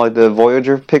small. Like the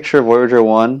Voyager picture, Voyager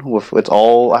 1, with it's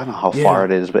all, I don't know how far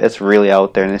it is, but it's really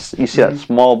out there. And you see that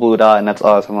small blue dot, and that's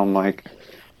us. And I'm like,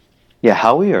 yeah,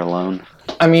 how we are alone?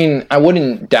 I mean, I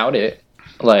wouldn't doubt it.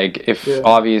 Like,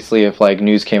 obviously, if, like,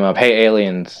 news came up, hey,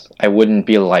 aliens, I wouldn't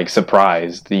be, like,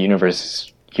 surprised. The universe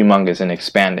is humongous and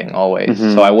expanding always.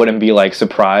 Mm-hmm. So I wouldn't be, like,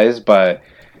 surprised, but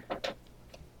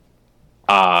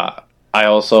I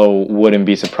also wouldn't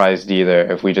be surprised either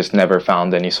if we just never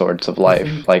found any sorts of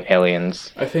life, like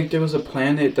aliens. I think there was a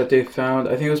planet that they found.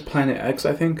 I think it was Planet X,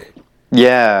 I think.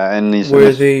 Yeah, and these... Where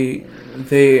I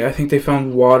think they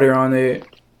found water on it.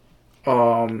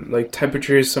 Like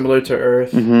temperatures similar to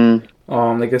Earth.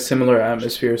 Mm-hmm. Like a similar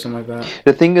atmosphere or something like that.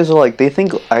 The thing is, like, they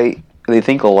think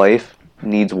life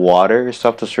needs water or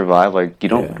stuff to survive. Like, we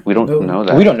don't know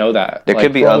that. We don't know that. There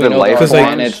could be other life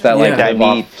planets that live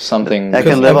off something that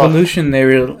can live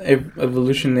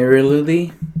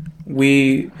evolutionarily,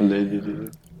 we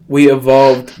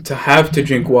evolved to have to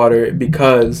drink water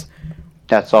because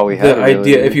that's all we had. The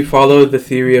idea, if you follow the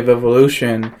theory of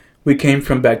evolution, we came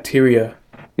from bacteria.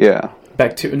 Yeah.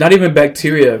 Not even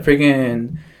bacteria.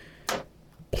 Freaking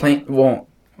plant. Well.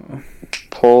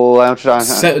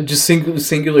 Just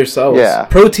singular cells. Yeah.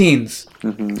 Proteins.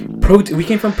 Mm-hmm. We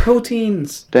came from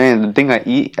proteins. Dang, the thing I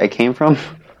eat, I came from.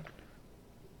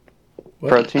 What?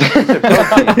 Protein.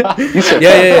 You said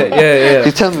yeah.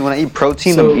 You tell me when I eat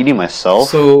protein, I'm eating myself.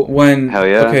 So when hell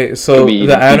yeah. Okay, so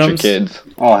the atoms.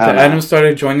 Atoms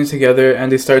started joining together,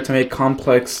 and they started to make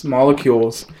complex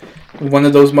molecules. One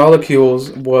of those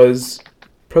molecules was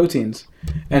proteins,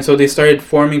 and so they started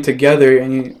forming together,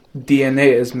 and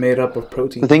DNA is made up of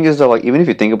protein. The thing is, though, like, even if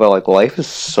you think about, like, life is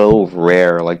so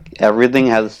rare. Like, everything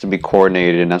has to be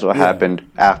coordinated, and that's what happened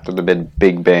after the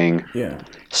Big Bang. Yeah.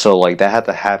 So, like, that had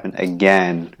to happen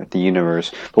again with the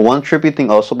universe. But one trippy thing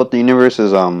also about the universe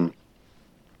is,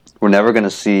 we're never gonna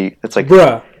see. It's like,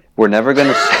 bruh. We're never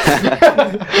gonna.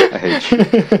 I hate you.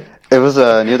 It was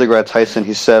Neil deGrasse Tyson.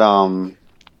 He said,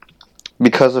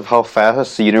 because of how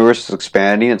fast the universe is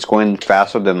expanding, it's going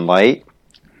faster than light.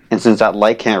 And since that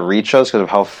light can't reach us because of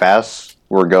how fast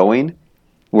we're going,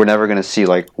 we're never going to see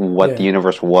like what the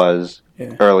universe was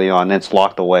early on. And it's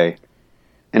locked away.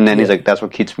 And then he's like, that's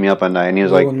what keeps me up at night. And he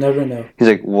was like, we'll never know. He's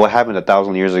like, what happened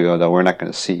 1,000 years ago that we're not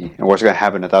going to see? And what's going to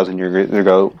happen 1,000 years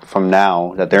ago from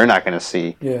now that they're not going to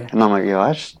see? Yeah. And I'm like, yo,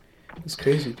 it's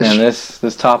crazy. And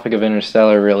this topic of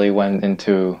Interstellar really went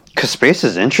into... Because space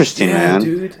is interesting, man.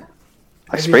 Dude.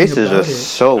 Like, space is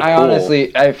just so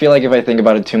cool. I feel like if I think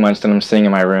about it too much, then I'm sitting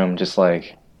in my room just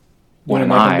like, what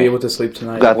am I? Not going to be able to sleep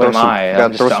tonight. What am I?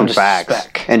 Gotta throw some facts.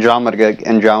 Andromeda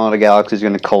Galaxy is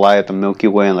going to collide with the Milky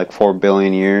Way in like 4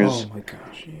 billion years. Oh my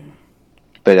gosh, yeah.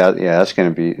 But that's going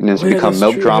to be... And it's become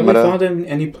Milkdromeda. Have you found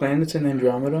any planets in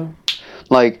Andromeda?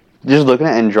 Like... Just looking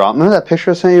at Andromeda, remember that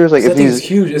picture I sent you? It was like, it's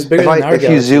huge. It's bigger than our galaxy.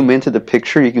 If you zoom into the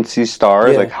picture, you can see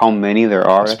stars, like how many there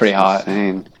are. It's pretty hot.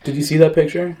 Insane. Did you see that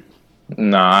picture?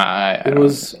 No, it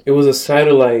was a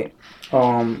satellite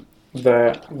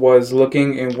that was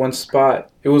looking in one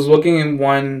spot. It was looking in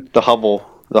one... The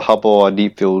Hubble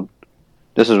deep field.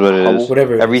 This is what it is.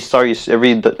 Whatever. Every star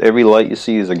every light you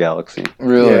see is a galaxy.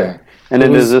 Really? Yeah. And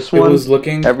then there's this one. It was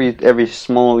looking... Every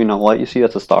small, light you see,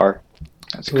 that's a star.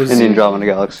 In the Andromeda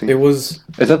Galaxy. Is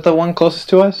that the one closest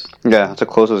to us? Yeah, it's the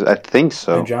closest. I think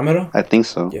so. Andromeda? I think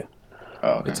so. Yeah.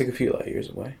 Oh, okay. It's like a few light years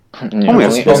away. Yeah,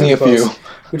 only a few.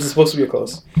 Which is supposed to be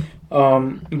close.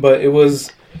 But it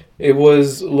was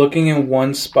looking in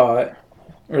one spot,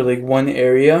 or like one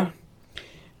area,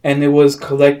 and it was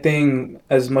collecting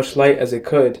as much light as it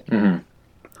could.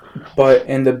 Mm-hmm. But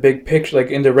in the big picture, like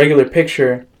in the regular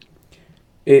picture,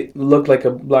 it looked like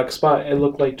a black spot. It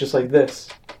looked like just like this.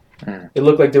 It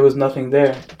looked like there was nothing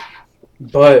there.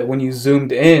 But when you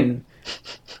zoomed in,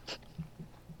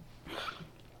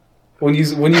 it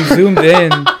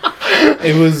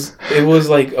was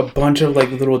like a bunch of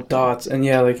like little dots, and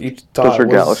like each dot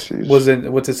was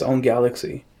its own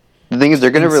galaxy. The thing is, they're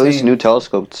going to release new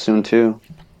telescopes soon too.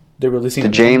 They're releasing the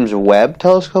James Webb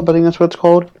telescope. I think that's what it's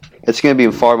called. It's going to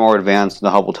be far more advanced than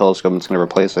the Hubble telescope. And it's going to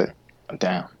replace it.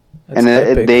 Damn. And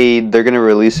they're going to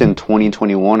release it in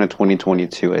 2021 or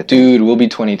 2022, I think. Dude, we'll be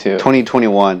 22.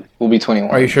 2021. We'll be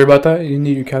 21. Are you sure about that? You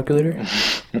need your calculator?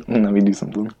 Let me do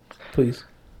something. Please.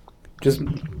 Just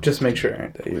make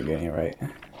sure that you're getting it right.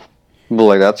 But,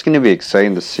 like, that's going to be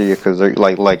exciting to see, because,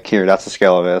 like, here, that's the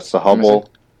scale of it. It's the Hubble.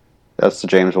 That's the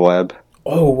James Webb.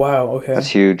 Oh, wow, okay. That's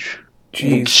huge.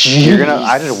 Jeez.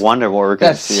 I just wonder what we're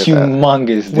going to see. That's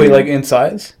humongous, dude. Wait, like, in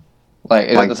size? Like,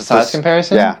 is that the size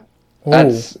comparison? Yeah.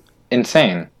 That's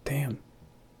insane. Damn.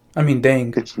 I mean,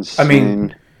 dang. It's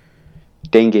insane.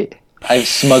 Dang it. I've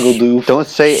smuggled doof. Don't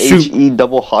say HE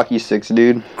double hockey sticks,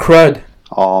 dude. Crud.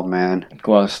 Oh, man.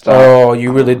 Well, stop. Oh,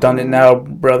 you really done it now,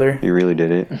 brother. You really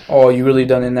did it. Oh, you really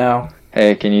done it now.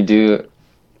 Hey, can you do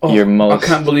your most I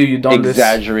can't believe you done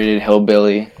exaggerated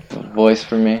hillbilly voice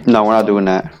for me? No, we're not doing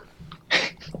that.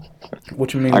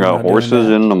 What you mean? I got horses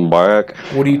in the back.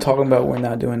 What are you talking about? We're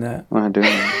not doing that. We're not doing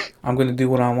that. I'm going to do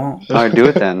what I want. All right, do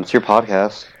it then. It's your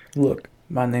podcast. Look,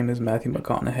 my name is Matthew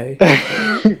McConaughey.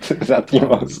 Is that the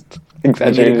most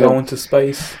exaggerated? We need to go into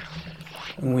space.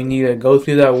 And we need to go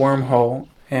through that wormhole.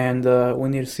 And we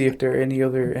need to see if there are any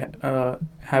other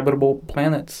habitable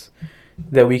planets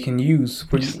that we can use.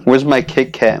 Where's my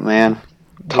Kit Kat, man?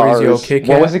 Tars. Your Kit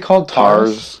Kat? What was it called?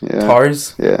 Tars. Yeah.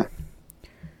 Tars? Yeah.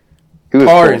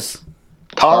 Tars.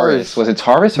 Tars. Was it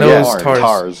Taurus or no, it was Tars?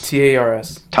 Tars.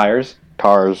 T-A-R-S. Tires?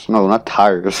 Tars. No, not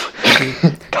tires.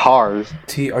 Tars.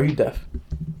 Are you deaf?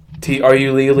 Are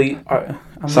you legally...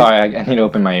 Sorry, I need to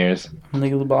open my ears. I'm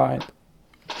legally blind.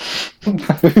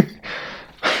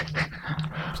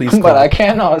 Please clap. But I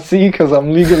cannot see because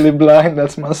I'm legally blind.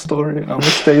 That's my story. I'm going to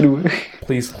stay away.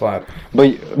 Please clap.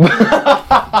 But...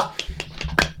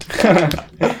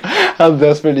 How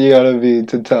desperate you gotta be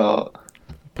to tell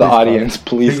the audience,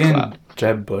 please clap.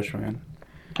 Jeb Bush, man.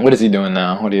 What is he doing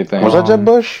now? What do you think? Was that Jeb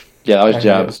Bush? Yeah, that was Jeb.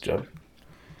 That was Jeb.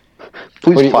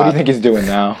 Please what do you think he's doing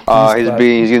now? He's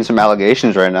getting some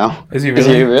allegations right now. Is he really? Is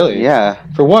he really? Yeah.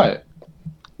 For what?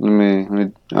 Let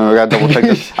me I gotta double check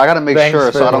this. I gotta make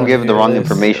sure so I don't give the wrong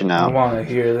information out. I want to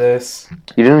hear this.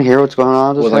 You didn't hear what's going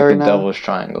on with like right the now? Devil's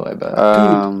Triangle, I bet.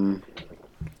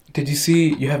 Did you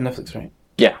see? You have Netflix, right?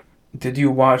 Yeah. Did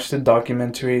you watch the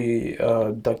documentary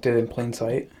Abducted in Plain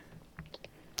Sight?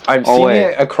 I've seen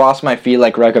it across my feed,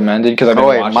 like recommended, because I've been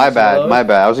watching. My bad.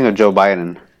 I was thinking of Joe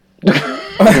Biden.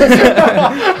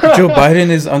 Joe Biden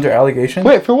is under allegation?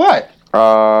 Wait, for what?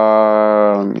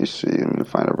 Let me see. Let me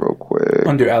find it real quick.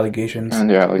 Under allegations.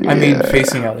 Under allegations. I mean,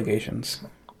 facing allegations.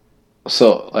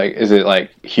 So, like, is it, like,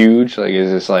 huge? Like,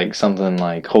 is this, like, something,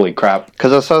 like, holy crap?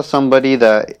 Because I saw somebody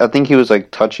that I think he was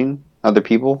like touching other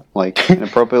people, like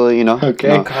inappropriately, you know. Okay.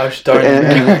 No. Gosh darn And,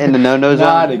 it. and the no-no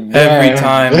Not zone. again. Every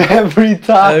time. Every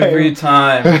time. Every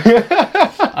time.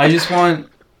 I just want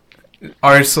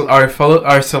our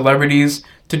celebrities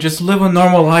to just live a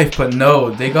normal life, but no,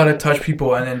 they gotta touch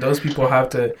people, and then those people have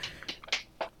to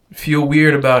feel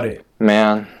weird about it.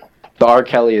 Man, the R.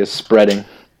 Kelly is spreading.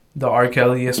 The R.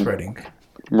 Kelly is spreading.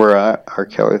 Bruh, R.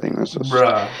 Kelly thing was just...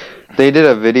 Bruh. They did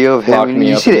a video of Lock him. me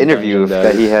You up see in the the interview dungeon,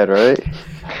 that he had, right?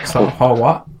 So,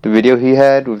 what? The video he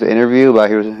had with the interview about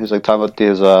he was like talking about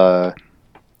his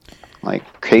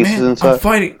like cases Man, and I'm stuff.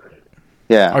 fighting.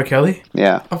 Yeah. R. Kelly?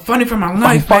 Yeah. I'm fighting for my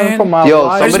life, man. For my Yo,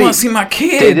 life. I just somebody- want to see my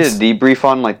kids. They did a debrief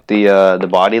on like the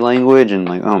body language and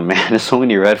like, oh man, there's so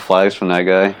many red flags from that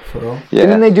guy. For real? Yeah.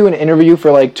 Didn't they do an interview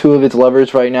for like two of its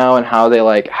lovers right now and how they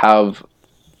like have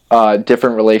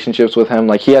different relationships with him?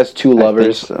 Like he has two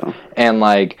lovers, I think so. and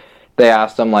like they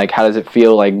asked him like, how does it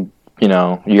feel like, you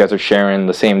know, you guys are sharing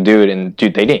the same dude? And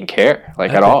dude, they didn't care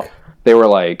like at all. They were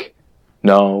like,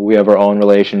 no, we have our own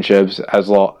relationships as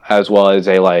well as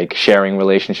a like sharing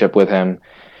relationship with him.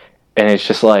 And it's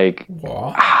just like,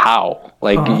 What? how?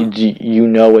 Like, you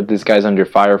know what this guy's under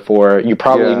fire for. You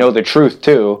probably know the truth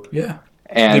too. Yeah.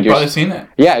 And You've you're probably seen it.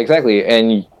 yeah, exactly.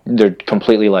 And they're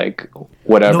completely like,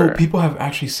 whatever. No, people have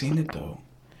actually seen it though,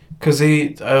 because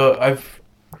they, I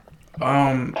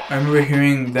remember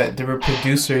hearing that there were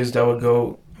producers that would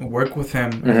go work with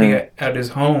him, I think at his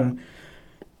home,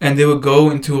 and they would go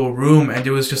into a room and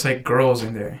there was just like girls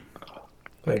in there,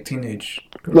 like teenage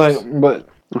girls. Like, but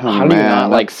how do you not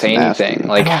like say anything?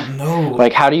 Like, I don't know.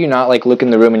 like how do you not like look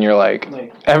in the room and you're like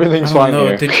everything's fine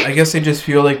here? I guess they just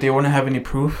feel like they wouldn't have any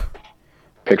proof.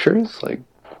 Pictures, like.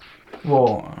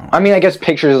 Well, I mean, I guess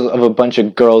pictures of a bunch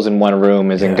of girls in one room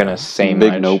isn't gonna say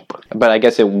Big much. nope. But I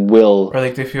guess it will. or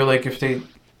like they feel like if they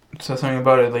said something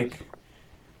about it, like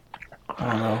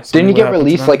I don't know. Didn't he get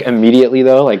released like immediately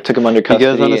though? Like took him under You custody.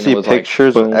 guys want to and see it was,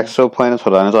 pictures like, of boom. exoplanets?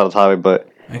 Hold on, it's out of topic, but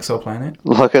exoplanet?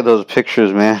 look at those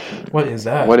pictures, man. What is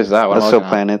that? What is that? What am I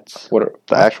looking at? Exoplanets. What are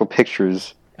The actual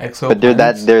pictures. Exoplanets? But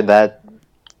they're that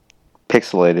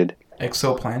pixelated.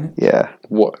 Exoplanet? Yeah.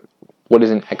 what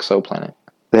is an exoplanet?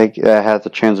 They have the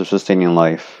chance of sustaining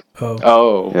life. Oh.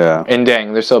 Oh, Yeah. And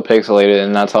dang, they're so pixelated,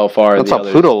 and that's how far. That's the how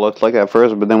others- Pluto looked like at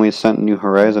first, but then we sent New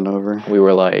Horizon over. We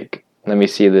were like, let me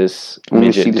see this Let me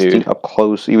midget see this dude. thing up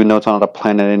close, even though it's not a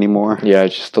planet anymore. Yeah,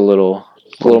 it's just a little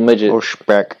midget. Little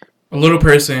speck. A little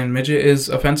person, midget is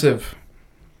offensive.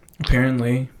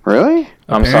 Apparently. Really?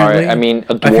 I'm sorry. Apparently. I mean,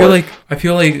 a I dwarf.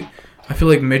 feel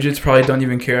like midgets probably don't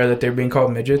even care that they're being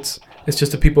called midgets. It's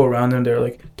just the people around them. They're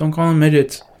like, don't call them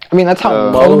midgets. I mean, that's how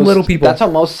Call them most little people. That's how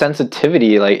most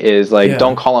sensitivity is. Like, Yeah.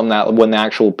 don't call them that when the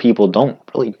actual people don't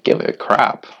really give a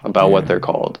crap about what they're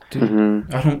called. Dude,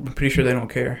 Mm-hmm. I'm pretty sure they don't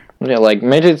care. Yeah, like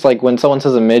midgets. Like when someone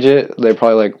says a midget, they're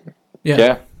probably like,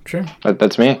 Yeah. Sure.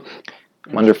 that's me.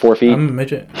 I'm under 4 feet. I'm a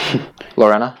midget.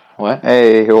 Lorena, what?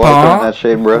 Hey, you're welcome in that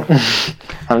shade, bro.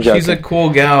 I'm joking. She's a cool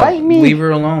gal. Bite me. Leave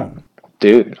her alone.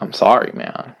 Dude, I'm sorry,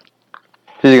 man.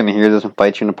 She's gonna hear this and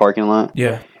fight you in the parking lot.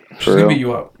 Yeah. She's For gonna real? beat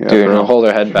you up. Yeah, Dude, bro. hold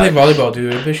her head Play back. volleyball,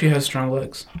 dude. I bet she has strong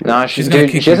legs. Nah, She's gonna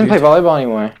kick she doesn't you, play dude. volleyball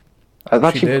anymore. I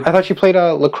thought She did. I thought she played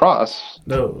lacrosse.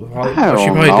 No, I she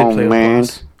don't probably know, did play man.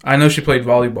 lacrosse. I know she played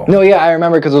volleyball. No, yeah, I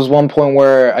remember because there was one point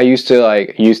where I used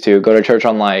to go to church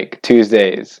on like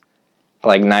Tuesdays,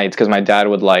 like nights, because my dad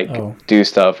would do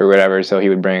stuff or whatever, so he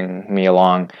would bring me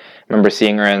along. I remember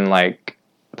seeing her in like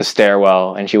the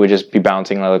stairwell, and she would just be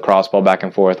bouncing like a lacrosse ball back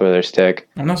and forth with her stick.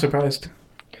 I'm not surprised.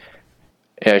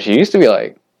 Yeah, she used to be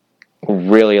like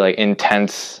really like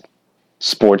intense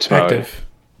sports mode. Active.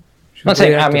 I'm not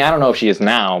saying. I mean, I don't know if she is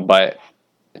now, but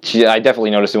I definitely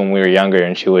noticed it when we were younger,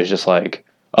 and she was just like,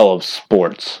 I love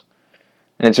sports.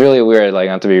 And it's really weird, like,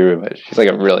 not to be rude, but she's like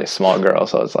a really small girl,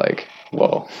 so it's like,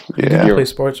 whoa. You didn't play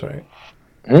sports, right?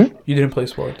 You didn't play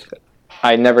sports.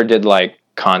 I never did like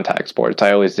contact sports.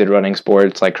 I always did running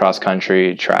sports, like cross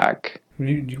country, track.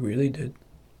 You really did.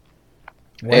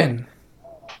 When?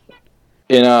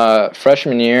 In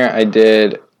freshman year, I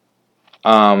did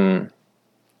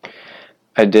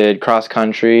cross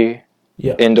country,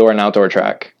 indoor and outdoor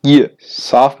track. Yeah.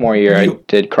 Sophomore year, I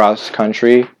did cross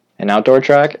country and outdoor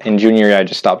track. In junior year, I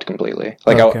just stopped completely.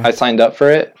 Like I signed up for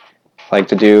it, like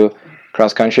to do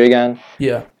cross country again.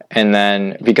 Yeah. And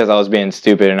then because I was being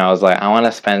stupid and I was like, I want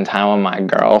to spend time with my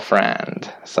girlfriend.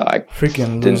 So I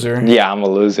Freaking loser. Yeah, I'm a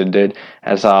loser, dude.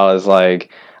 And so I was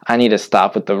like, I need to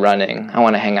stop with the running. I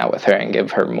want to hang out with her and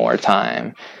give her more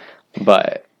time.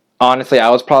 But honestly, I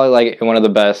was probably like one of the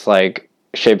best like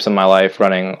shapes of my life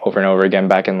running over and over again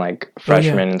back in like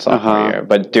freshman and sophomore year.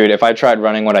 But dude, if I tried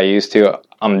running what I used to,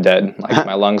 I'm dead. Like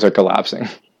my lungs are collapsing.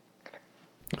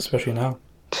 Especially now.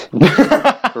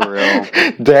 For real.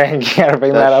 Dang, you gotta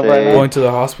bring that up right now. Going to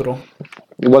the hospital.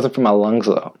 It wasn't for my lungs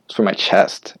though. It's for my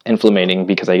chest, inflammating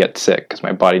because I get sick because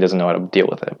my body doesn't know how to deal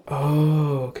with it.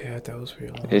 Oh, okay. That was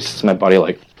real. It's just my body,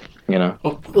 like, you know.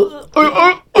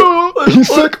 He's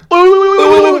sick.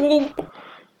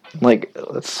 Like,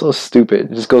 it's so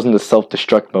stupid. It just goes into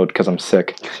self-destruct mode because I'm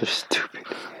sick. So stupid.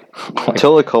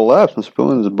 Until it collapsed and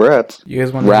spilling his brats. You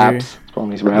guys want to hear?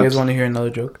 These You raps. guys want to hear another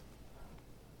joke?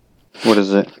 What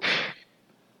is it?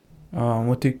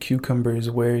 What do cucumbers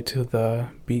wear to the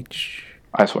beach?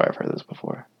 I swear I've heard this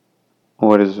before.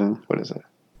 What is it? What is it?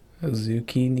 A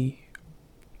zucchini.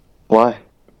 Why?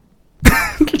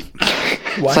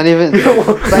 Why? It's not even.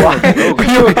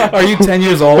 Are you 10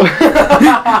 years old?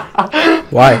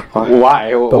 Why?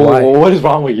 Why? But why? What is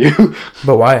wrong with you?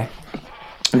 But why?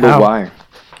 But How? why?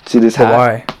 See this But hat?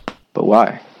 why? But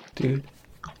why? Dude,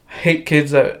 I hate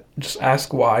kids that just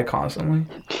ask why constantly.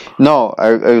 No,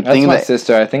 I That's think my that.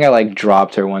 sister. I think I like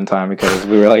dropped her one time because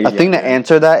we were like. I think the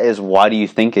answer to that is why do you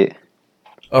think it?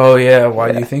 Oh yeah,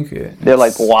 why do you think it? They're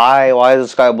like, why? Why is the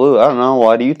sky blue? I don't know.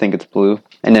 Why do you think it's blue?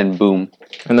 And then boom.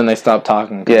 And then they stop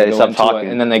talking. Yeah, they stop talking.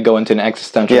 And then they go into an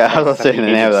existential. Yeah, I was saying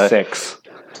they have that. 6.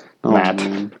 Oh, Matt.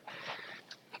 man.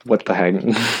 What the heck?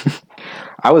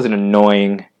 I was an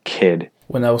annoying kid.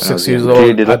 When I was When I 6 was years young. Jay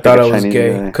old, did I look thought like a I was Chinese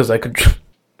gay guy. because I could.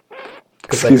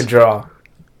 Because I could draw.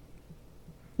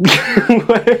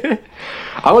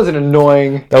 I was an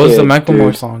annoying. That was the kid, Macklemore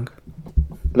dude. song.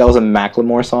 That was a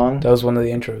Macklemore song. That was one of the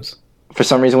intros. For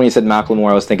some reason, when you said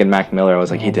Macklemore, I was thinking Mac Miller. I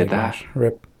was like, he Oh did my that. gosh.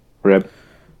 Rip. Rip.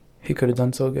 He could have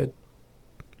done so good.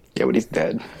 Yeah, but he's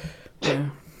dead. Yeah.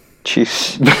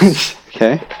 Jeez.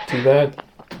 Okay. Too bad.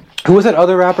 Who was that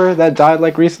other rapper that died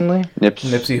like recently?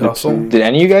 Nipsey Hussle. Did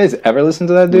any of you guys ever listen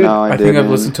to that dude? No, I I think I've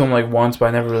didn't. listened to him like once, but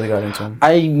I never really got into him.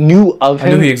 I knew of I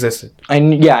him. knew he existed. I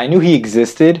knew he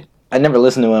existed. I never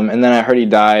listened to him, and then I heard he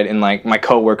died, and like my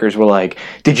coworkers were like,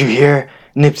 "Did you hear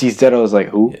Nipsey's dead?" I was like,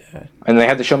 "Who?" Yeah. And they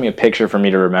had to show me a picture for me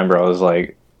to remember. I was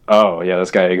like, "Oh yeah,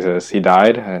 this guy exists. He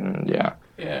died," and yeah.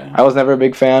 Yeah. I was never a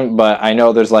big fan, but I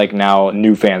know there's like now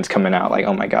new fans coming out. Like,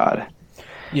 oh my god,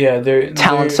 Yeah, they're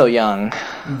talent so young.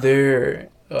 Their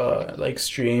like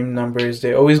stream numbers,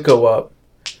 they always go up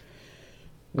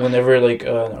whenever like an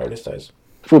artist dies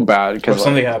I feel bad or because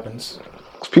something happens.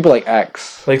 people like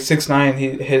X. Like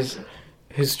 6ix9ine, his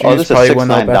Oh, streams this is probably went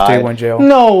up 6ix9ine after he died. went jail.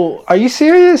 No, are you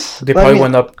serious? They I probably mean-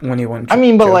 went up when he went. I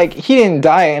mean, but jail. like he didn't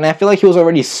die, and I feel like he was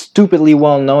already stupidly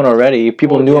well known already.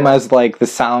 People Well, knew him yeah. as like the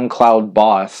SoundCloud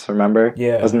boss. Remember?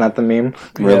 Yeah. Wasn't that the meme?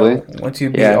 Really? Yeah, once you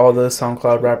beat Yeah. all the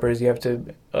SoundCloud rappers, you have to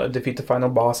defeat the final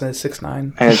boss, and it's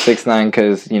 6ix9ine. And it's 6ix9ine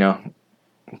because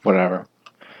whatever.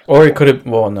 Or it could have.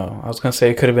 Well, no, I was gonna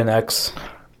say it could have been X.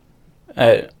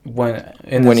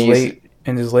 When he's-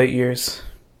 In his late years,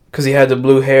 because he had the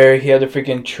blue hair, he had the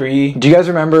freaking tree. Do you guys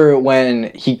remember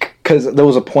when because there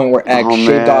was a point where X Oh, shaved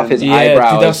man. off his Yeah,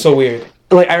 eyebrows? dude, that's so weird.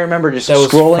 Like I remember just That was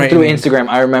scrolling through frightening. Instagram.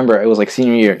 I remember it was like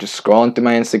senior year, just scrolling through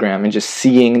my Instagram and just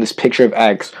seeing this picture of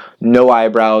X, no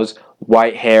eyebrows,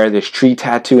 white hair, this tree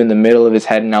tattoo in the middle of his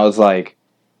head, and I was like,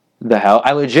 "The hell!"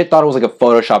 I legit thought it was like a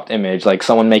photoshopped image, like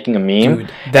someone making a meme.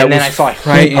 Dude, that and then was I saw he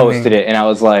frightening. posted it, and I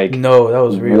was like, No, that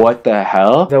was real. "What the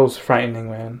hell?" That was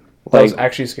frightening, man. That was Like-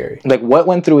 actually scary. Like, what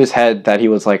went through his head that he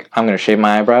was like, "I'm gonna shave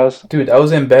my eyebrows"? Dude, I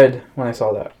was in bed when I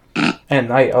saw that. At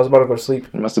night, I was about to go to sleep.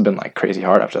 It must have been like crazy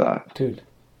hard after that. Dude.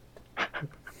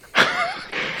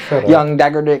 Shut up. Young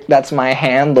Dagger Dick, that's my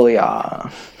handle, yeah.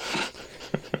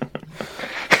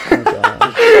 Oh,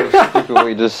 God. Stupid what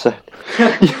you just said.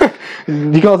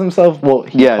 He calls himself,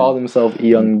 he Yeah. called himself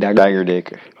Young Dagger. Dagger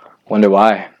dick. Wonder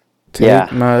why. Take Yeah.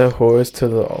 my horse to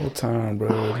the old town,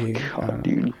 bro.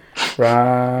 Dude.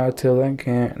 Ride till I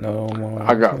can't no more.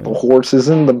 I got the horses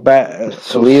in the back.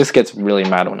 Elias gets really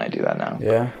mad when I do that now.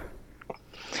 Yeah.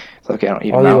 It's okay, I don't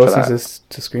eat All him he out for listens that. is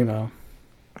to Screamo.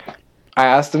 I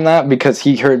asked him that because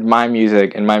he heard my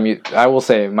music, and I will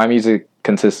say, my music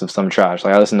consists of some trash.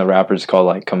 Like, I listen to rappers called,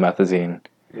 like, Comethazine.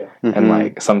 And, Mhm.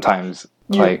 like, sometimes,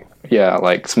 like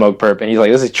Smoke Perp, and he's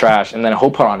like, this is trash, and then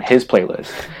he'll put on his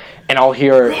playlist. And I'll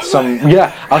hear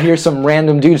some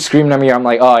random dude screaming at me. I'm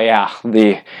like, oh yeah,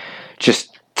 the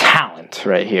just talent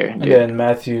right here. And Dude. then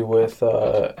Matthew with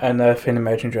NF and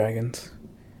Imagine Dragons.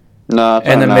 No, it's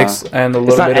And not, a mix and a It's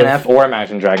little not bit NF or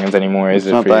Imagine Dragons anymore, is It's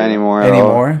it? not for that you? anymore. of at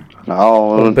all. anymore.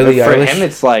 No. Billie For Eilish. him,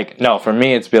 it's like no. For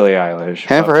me, it's Billie Eilish.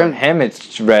 And But for him- him,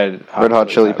 it's Red Hot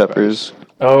Chili Peppers.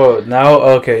 Oh, now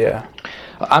okay, yeah.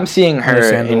 I'm seeing her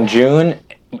Understandable. in June,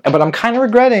 but I'm kind of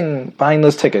regretting buying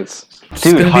those tickets. It's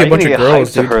Dude, gonna how be you a bunch gonna of get girls,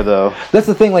 hyped to dude. her though? That's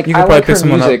the thing. Like, You I could probably like her pick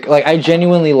someone up. music. Like, I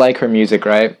genuinely like her music.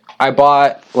 Right. I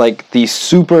bought like these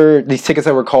tickets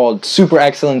that were called super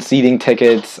excellent seating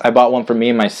tickets. I bought one for me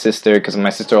and my sister because my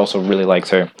sister also really likes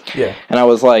her. Yeah. And I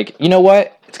was like, you know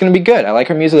what? It's gonna be good. I like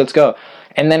her music. Let's go.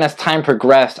 And then as time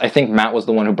progressed, I think Matt was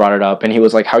the one who brought it up, and he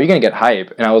was like, "How are you gonna get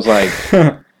hype?" And I was like,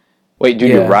 "Wait, dude,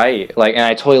 you're Yeah. right." Like, and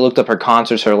I totally looked up her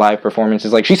concerts, her live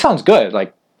performances. Like, she sounds good.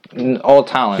 Like, all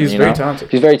talent. She's you very know?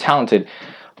 talented. She's very talented.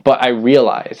 But I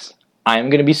realize I am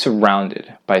gonna be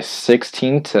surrounded by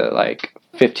 16 to like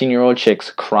 15-year-old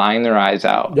chicks crying their eyes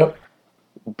out, Yep.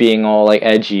 being all like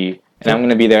edgy, and I'm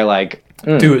gonna be there like,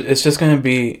 Dude, it's just gonna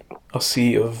be a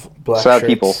sea of black Sad shirts,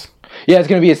 people. yeah, it's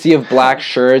gonna be a sea of black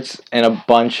shirts and a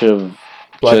bunch of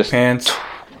black just pants,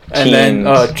 and then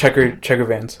teens. checkered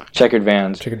vans, checkered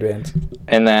vans.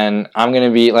 And then I'm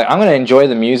gonna enjoy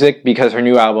the music because her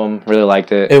new album, really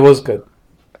liked it. It was good.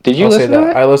 Did you I'll say listen to that.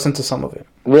 it? I listened to some of it.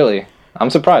 Really? I'm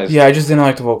surprised. Yeah, I just didn't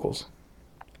like the vocals.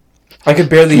 I could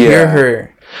barely hear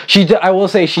her. I will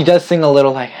say she does sing a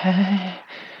little like.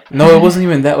 No, it wasn't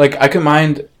even that. Like, I could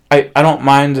mind. I don't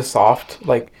mind the soft.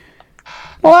 Like,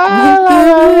 You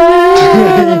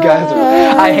guys,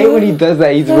 I hate when he does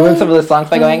that. He's ruined some of the songs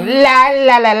by going la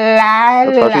la la la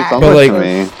That's what she sounds But, like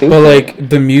like- to me. but like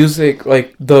the music,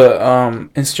 like the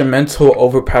instrumental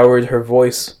overpowered her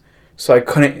voice, so I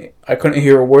couldn't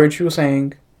hear a word she was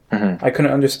saying. Mhm. I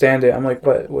couldn't understand it. I'm like,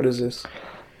 what is this?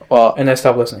 Well, And I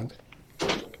stopped listening.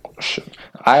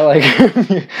 I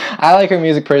like her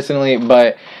music personally,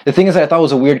 but the thing is, I thought it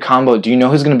was a weird combo. Do you know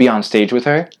who's going to be on stage with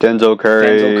her? Denzel Curry.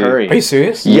 Denzel Curry. Are you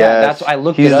serious? Yeah, Yes. that's I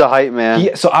looked. He's it the up. hype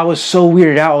man. So I was so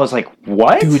weirded out. I was like,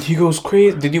 "What, Dude, he goes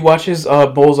crazy. Did you watch his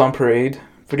Bulls on Parade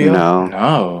video? No.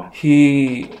 No,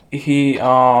 He did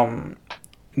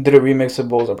a remix of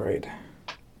Bulls on Parade.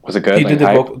 was it good? He Like, did the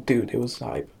hype? vocal. Dude, it was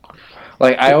hype.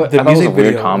 Like I thought it was a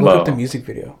weird combo. Look up the music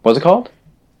video. What's it called?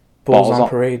 Bulls Balls on on-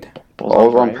 Parade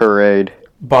All on parade.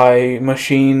 by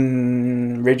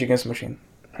Rage Against the Machine.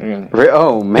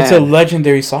 Oh man. It's a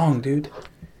legendary song, dude.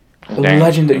 Dang.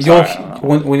 Legendary. I'm You'll sorry, I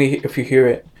don't know. if you hear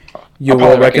it, you I'll will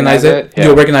probably recognize it. yeah.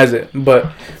 You'll recognize it. But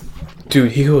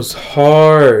dude, he goes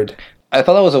hard. I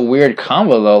thought that was a weird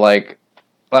combo though. Like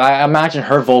I imagine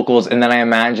her vocals, and then I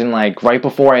imagine like right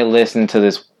before I listen to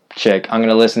this chick, I'm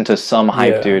gonna listen to some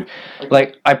hype Yeah. dude.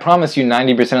 Like I promise you,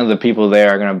 90% of the people there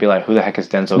are gonna be like, "Who the heck is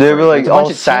Denzel?" They Curry?" were like It's a bunch all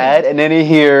of sad, and then you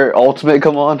hear Ultimate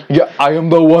come on, teens. Yeah, I am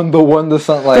the one, the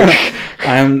son. Like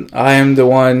I am the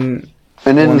one.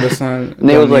 and then the sun. and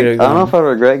they was don't like, need I a don't know gun." if I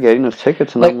regret getting those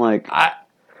tickets, and I'm like,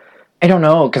 I don't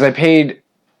know, because I paid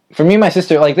for me and my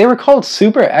sister. Like they were called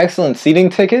super excellent seating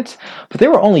tickets, but they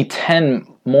were only $10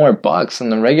 more than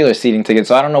the regular seating tickets.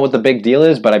 So I don't know what the big deal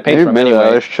is, but I paid maybe for them Billie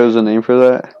anyway. Eilish chose a name for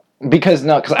that. Because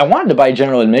I wanted to buy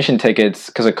general admission tickets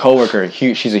because a coworker,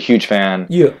 she's a huge fan.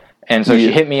 Yeah. And so Yeah.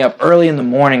 she hit me up early in the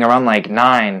morning around like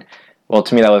 9. Well,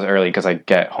 to me that was early because I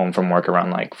get home from work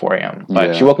around like 4 a.m. But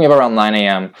Yeah. she woke me up around 9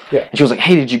 a.m. Yeah. And she was like,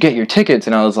 "Hey, did you get your tickets?"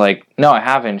 And I was like, "No, I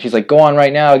haven't." She's like, "Go on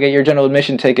right now, get your general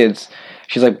admission tickets."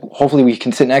 She's like, "Hopefully we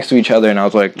can sit next to each other." And I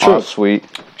was like, Oh, sweet.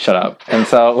 Shut up. And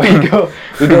so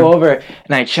we go over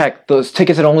and I check. Those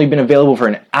tickets had only been available for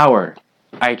an hour.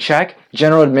 I check,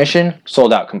 general admission,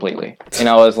 sold out completely. And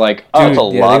I was like, oh, That's a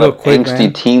yeah, lot they go of quick, angsty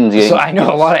man. teens. so I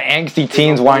know a lot of angsty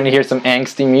teens wanting to hear some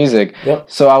angsty music. Yep.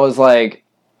 So I was like,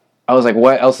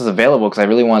 what else is available? Because I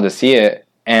really wanted to see it.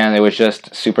 And it was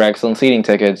just super excellent seating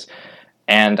tickets.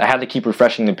 And I had to keep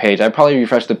refreshing the page. I probably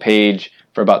refreshed the page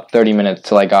for about 30 minutes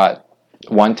till I got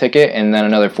one ticket and then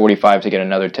another 45 to get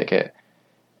another ticket.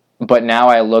 But now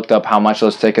I looked up how much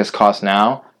those tickets cost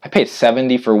now. I paid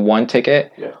 $70 for one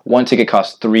ticket. Yeah. One ticket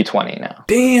costs $320 now.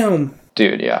 Damn.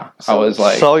 Dude, yeah. I was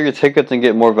like, sell your tickets and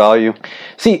get more value.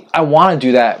 see, I want to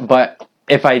do that, but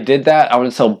if I did that, I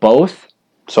would sell both.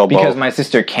 So Because both. my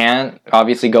sister can't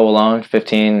obviously go alone,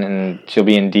 15, and she'll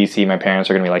be in DC. My parents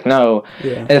are going to be like, no.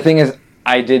 Yeah. And the thing is,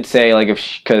 I did say, like,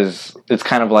 because it's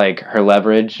kind of like her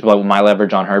leverage, well, my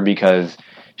leverage on her, because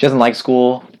she doesn't like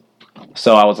school.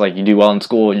 So I was like, you do well in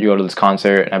school, you go to this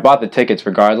concert. And I bought the tickets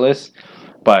regardless.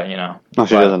 But, you know. No,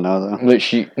 she doesn't know though. But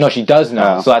she does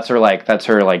know. Oh. So that's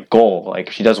her goal. Like,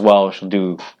 if she does well, she'll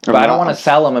do. But I don't want to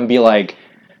sell them and be like,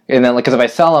 and then, like, because if I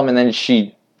sell them and then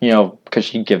she, you know, because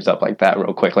she gives up like that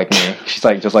real quick, like me. She's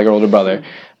like, just like her older brother.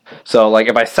 So, like,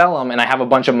 if I sell them and I have a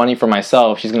bunch of money for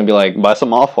myself, she's going to be like, Buy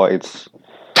some Off-Whites.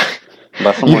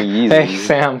 Buy some more Yeezys. hey,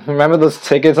 Sam, remember those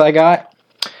tickets I got?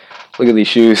 Look at these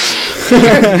shoes.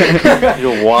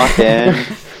 You'll walk in.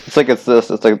 It's like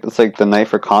the night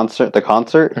for the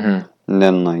concert, Mm-hmm. And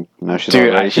then, like, she's Dude,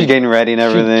 all ready. She's getting ready and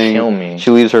everything. She'd kill me.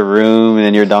 She leaves her room, and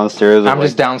then you're downstairs. I'm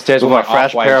just downstairs with a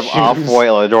fresh pair of Off-White,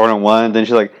 like Jordan 1. Then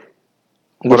she's like,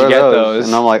 "Where'd you get those?"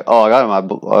 And I'm like, "Oh, I got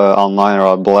them online or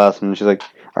on Blast." And she's like,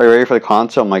 "Are you ready for the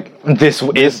concert?" I'm like, "This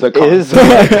is the concert."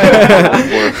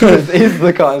 This is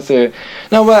the concert.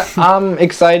 No, but I'm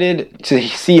excited to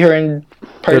see her in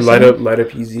person. Light up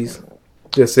Yeezys.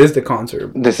 This is the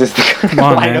concert. This is the Come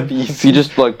on, man. You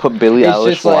just like put Billie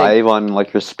Eilish live on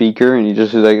like your speaker, and you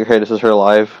just like, okay, this is her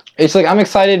live. It's like I'm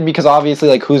excited because obviously,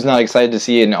 like, who's not excited to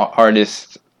see an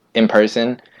artist in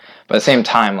person? But at the same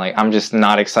time, like, I'm just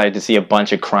not excited to see a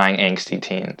bunch of crying, angsty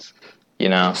teens. You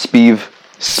know, Speeve.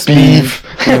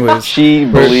 Anyways, She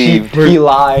believed. He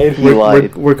lied.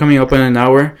 We're coming up in an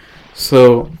hour,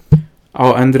 so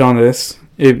I'll end it on this.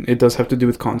 It does have to do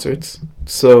with concerts.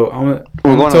 So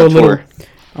we're going on tour.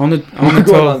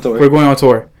 We're going on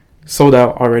tour. Sold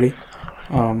out already.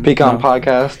 Pecan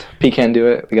podcast. Pecan do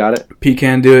it. We got it.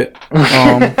 Pecan do it.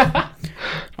 I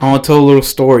want to tell a little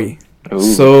story. Ooh.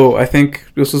 So I think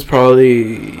this was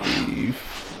probably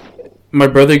my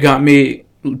brother got me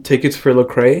tickets for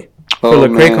Lecrae. For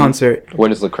Lecrae concert.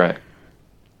 What is Lecrae?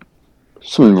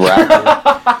 Some rapper.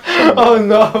 Oh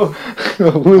no!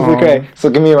 Who's Lecrae? So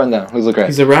give me a rundown. Who's Lecrae?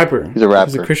 He's a rapper. He's a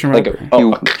Christian rapper.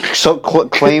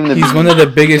 Claim to he's one of the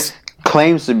biggest.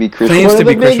 Claims to be Christian. One of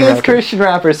the biggest Christian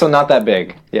rappers, so not that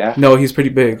big. Yeah. No, he's pretty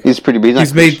big. He's pretty big.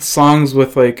 He's made songs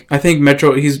with like I think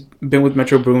Metro. He's been with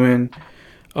Metro Boomin.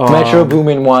 Metro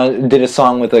Boomin did a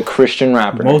song with a Christian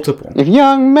rapper. Multiple. If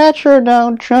young Metro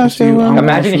don't trust you,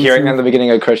 imagine hearing at the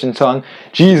beginning of a Christian song,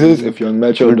 Jesus, if young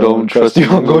Metro don't trust you,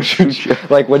 I'll go shoot you.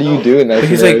 Like, what do you do in that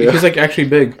scenario? He's like actually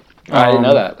big. I didn't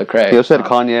know that. Lecrae. He also had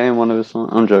Kanye in one of his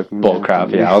songs. I'm joking. Bull crap.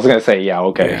 Yeah, I was gonna say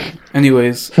okay. Yeah.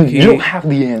 Anyways, you don't have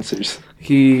the answers.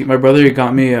 My brother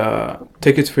got me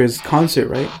tickets for his concert.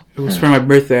 Right, it was for my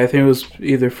birthday. I think it was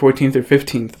either 14th or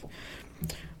 15th.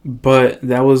 But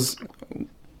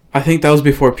I think that was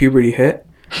before puberty hit,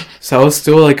 so I was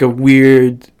still like a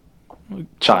weird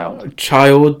child.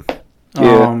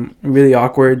 Yeah. Really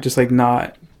awkward, just like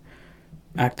not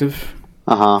active,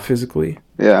 physically.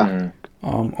 Yeah.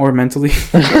 Or mentally,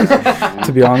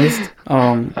 to be honest.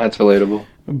 That's relatable.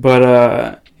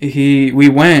 But we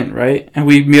went, right, and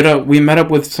we met up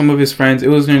with some of his friends. It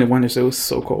was during the winter, so it was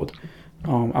so cold.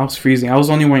 I was freezing. I was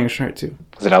only wearing a shirt too.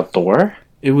 Was it outdoor?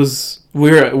 It was.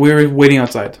 We were waiting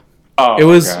outside. Oh, it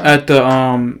was at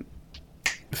the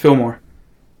Fillmore,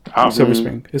 Silver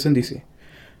Spring. It's in DC.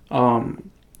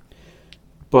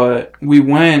 But we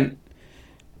went,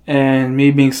 and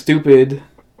me being stupid,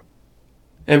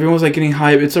 everyone's like getting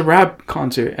hype. It's a rap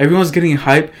concert. Everyone's getting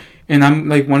hype, and I'm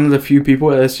like one of the few people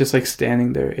that's just like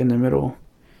standing there in the middle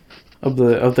of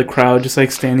the crowd, just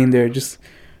like standing there, just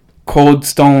cold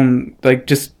stone, like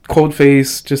just cold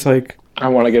face, just like I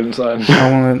want to get inside.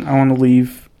 I want to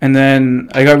leave. And then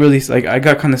I got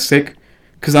kind of sick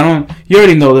because you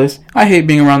already know this. I hate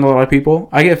being around a lot of people.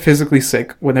 I get physically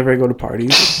sick whenever I go to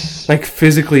parties. Like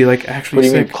physically, like actually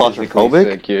sick. What do you mean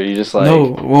claustrophobic? You just like...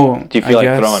 No, well, do you feel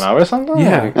like throwing up or something?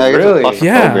 Yeah. Like, really?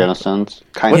 Yeah. In a sense.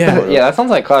 Yeah, that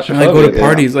sounds like claustrophobic. I go to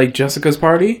parties, like Jessica's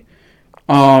party,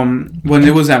 when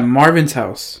it was at Marvin's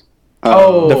house.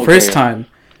 The first time.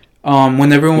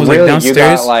 When everyone was like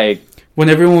downstairs. When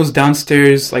everyone was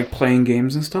downstairs, like playing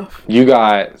games and stuff,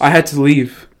 I had to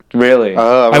leave. Really?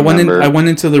 I went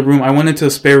into the room. I went into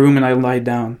a spare room and I lied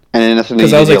down. And then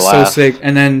because I was like so sick.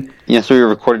 And then so you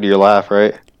recorded your laugh,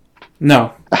 right?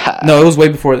 No, it was way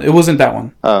before. It wasn't that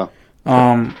one. Oh.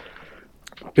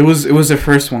 It was the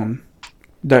first one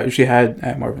that she had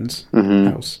at Marvin's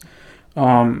house.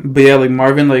 But yeah, like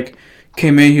Marvin like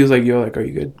came in. He was like, "Yo, like, are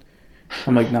you good?"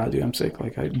 I'm like, "Nah, dude, I'm sick.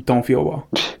 Like, I don't feel well."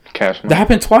 That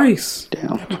happened twice.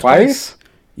 Damn. Twice?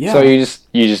 Yeah. So you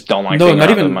just don't like no, not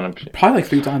even probably like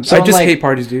 3 times. So I just hate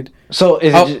parties, dude. So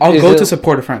I'll go to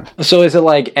support a friend. So is it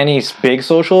like any big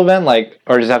social event, like,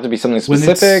 or does it have to be something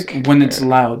specific? When it's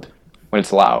loud. When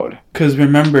it's loud. Because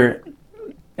remember,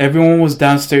 everyone was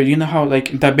downstairs. You know how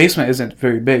like that basement isn't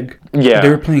very big. Yeah. They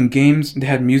were playing games. They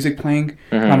had music playing.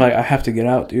 I'm like, I have to get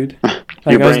out, dude.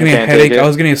 Like I was getting a headache. I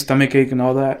was getting a stomach ache and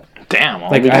all that. Damn.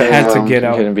 Like I had to get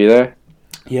out. You couldn't be there.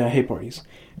 Yeah, I hate parties.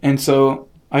 And so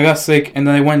I got sick, and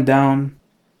then I went down.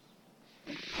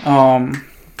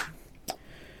 Yeah.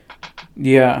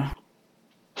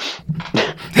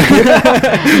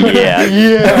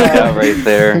 Yeah, right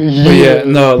there. But yeah,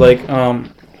 no, like,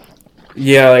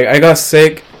 yeah, like I got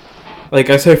sick. Like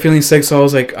I started feeling sick, so I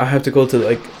was like, I have to go to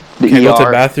like go to the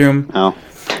bathroom. Oh.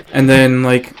 And then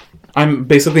like I'm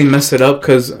basically messed it up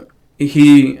because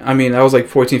I was like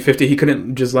 14, 15. He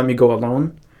couldn't just let me go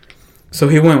alone. So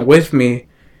he went with me,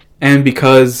 and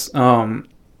because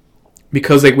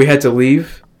like we had to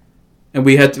leave, and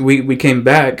we came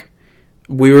back,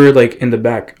 we were like in the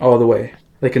back all the way,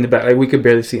 like in the back, like we could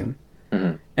barely see him.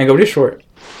 Mm-hmm. And Gabriel's short.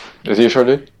 Is he a short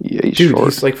dude? Yeah, he's Dude, short.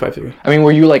 he's like 5'3". I mean,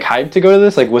 were you like hyped to go to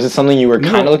this? Like, was it something you were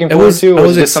kind of looking forward to? Or I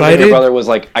was it something excited. your brother was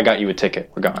like, I got you a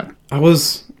ticket. We're gone.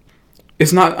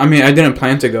 It's not. I mean, I didn't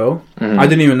plan to go. Mm-hmm. I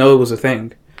didn't even know it was a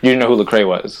thing. You didn't know who Lecrae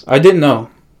was. I didn't know.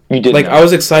 You didn't. Like, know. I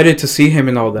was excited to see him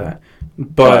and all that,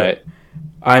 but Right.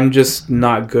 I'm just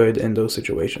not good in those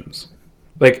situations.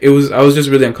 Like, I was just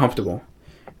really uncomfortable.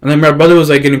 And then my brother was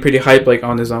like getting pretty hyped, like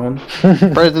on his own.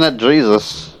 President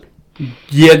Jesus.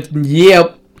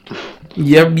 Yep.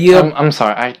 I'm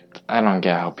sorry. I don't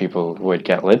get how people would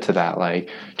get lit to that. Like,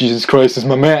 Jesus Christ is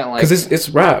my man. Like, Because it's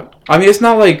rap. I mean, it's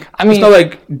not like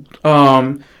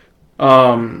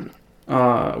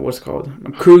what's it called?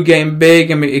 Crew getting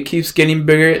big. I mean, it keeps getting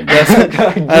bigger.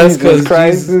 That's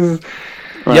because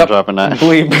We're not dropping that.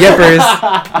 Yeppers.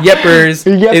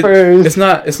 Yeppers. It's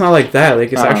not like that.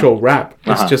 Like, it's actual rap.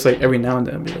 It's Uh-huh. just like every now and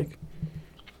then I'll be like,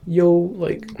 yo,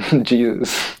 like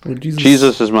Jesus.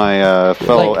 Jesus is my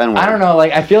fellow Like, N-word. I don't know.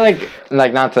 Like, I feel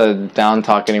like not to down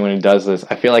talk anyone who does this.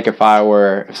 I feel like if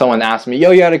someone asked me,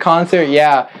 yo, you had a concert?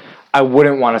 Yeah. I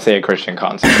wouldn't want to say a Christian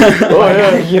concert.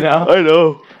 You know? I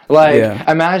know. Like, Yeah.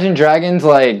 Imagine Dragons,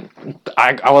 like,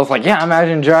 I was like, yeah,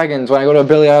 Imagine Dragons. When I go to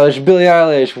Billie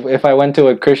Eilish, if I went to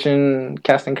a Christian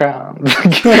Casting Crowns.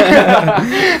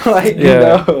 Like, you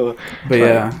know. But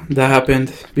yeah, that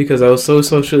happened because I was so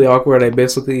socially awkward. I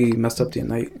basically messed up the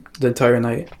entire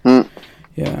night. Mm.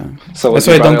 Yeah. So That's was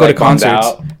why I your don't go brother, to like, bummed concerts.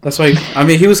 out? That's why, I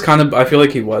mean, he was kind of, I feel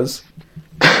like he was.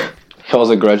 Holds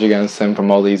a grudge against him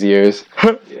from all these years.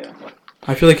 Yeah.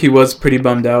 I feel like he was pretty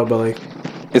bummed out, but like,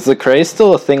 Is Lecrae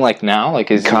still a thing like now? Like,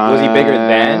 was he bigger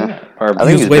then? Or I he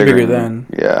think was he's way bigger then.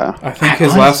 Yeah. I think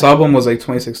his last album was like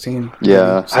 2016.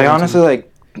 Yeah. I honestly,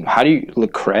 like, how do you...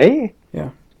 Lecrae?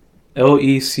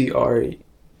 Lecrae.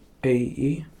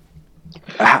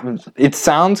 It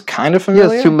sounds kind of He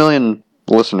familiar. has 2 million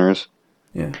listeners.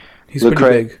 Yeah. He's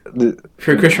pretty big.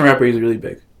 For a Christian rapper, he's really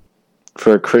big.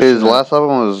 For a Christian... His last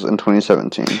album was in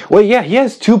 2017. Well, yeah, he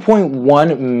has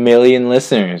 2.1 million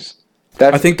listeners.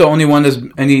 I think the only one that's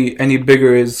any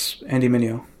bigger is Andy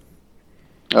Mineo.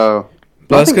 Oh.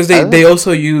 But that's because they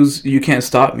also use "You Can't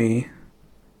Stop Me"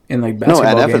 in like No,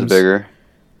 basketball NF games. is bigger.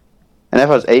 NF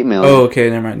has 8 million. Oh, okay,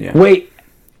 never mind. Yeah, Wait,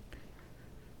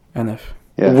 NF.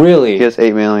 Yeah. really? He has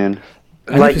 8 million.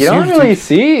 Like, NF you don't is huge, really too.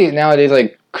 see nowadays,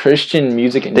 like, Christian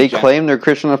music in They general. claim they're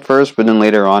Christian at first, but then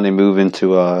later on they move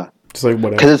into Just like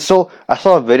whatever. because it's so. I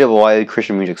saw a video of why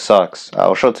Christian music sucks.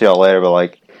 I'll show it to y'all later, but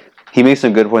like, he makes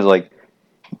some good points. Like,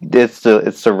 it's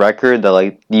the record that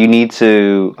like you need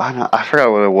to. I don't know, I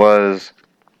forgot what it was.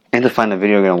 I need to find the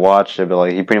video and watch it, but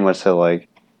like he pretty much said like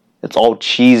it's all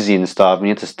cheesy and stuff. And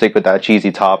you have to stick with that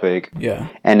cheesy topic. Yeah.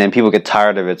 And then people get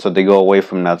tired of it, so they go away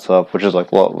from that stuff, which is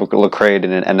like what Lecrae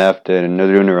did and NF did, and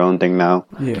they're doing their own thing now.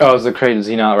 Yeah. Oh, is Lecrae, does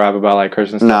he not rap about, like,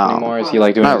 Christian stuff No. anymore? Is he,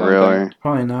 like, doing Not his own really. thing?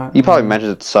 Probably not. He probably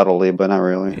mentions it subtly, but not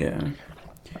really. Yeah.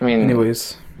 I mean...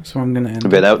 Anyways, so I'm gonna end.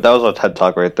 But that was a TED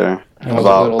talk right there was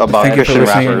a little about Thank you for Christian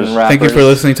listening. rappers. Thank you for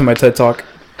listening to my TED talk.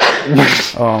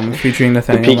 Featuring The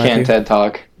Nathaniel. Pecan Matthew. TED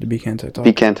Talk. The Pecan TED talk.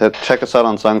 Pecan TED. Check us out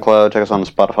on SoundCloud. Check us on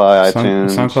Spotify,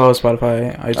 iTunes. SoundCloud,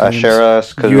 Spotify, iTunes. Share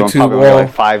us because we're YouTube, probably all.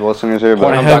 like 5 listeners here.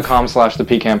 But Pornhub.com/The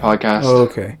Pecan Podcast. Oh,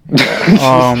 okay.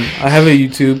 I have a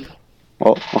YouTube.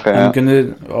 well, okay. I'm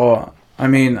gonna. Oh, I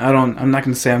mean, I'm not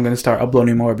gonna say I'm gonna start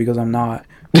uploading more because I'm not.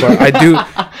 But I do.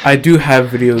 I do have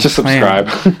videos. Just planned.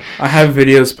 subscribe. I have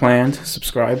videos planned.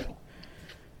 Subscribe.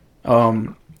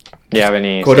 Do you have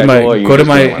any Go to my schedule, or you go to just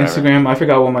my doing whatever? Instagram. I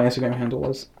forgot what my Instagram handle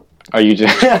was. Are you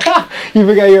just... You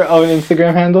forgot your own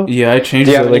Instagram handle? Yeah, I changed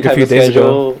Do you it have like any a few type of days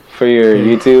ago. schedule for your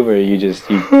YouTube, or you just...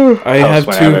 I have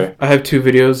whenever. I have 2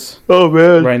 videos Oh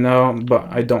man. right now, but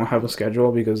I don't have a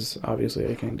schedule because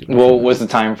obviously I can't do. Well, what's the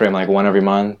time frame? Like 1 every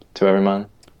month, 2 every month?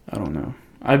 I don't know.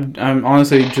 I'm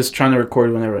honestly just trying to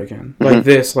record whenever I can. Like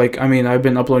this, like I mean, I've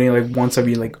been uploading like once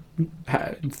every like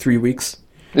 3 weeks.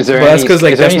 Is there Well, that's any, 'cause,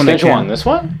 like, is there that's any when I schedule can. on this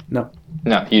one? No.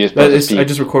 No, you just But post I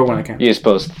just record when I can. you just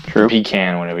post True.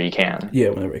 Pecan whenever you can. Yeah,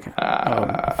 whenever I can.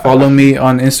 Follow me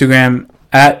on Instagram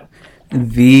at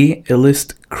the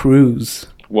Illest Cruise.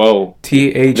 Whoa.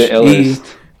 TheIllest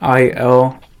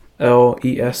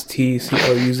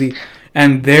CRUZ.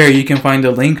 And there you can find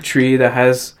a link tree that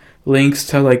has links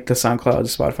to like the SoundCloud,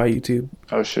 Spotify, YouTube,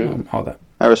 Oh, shoot. all that.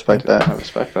 I respect I that.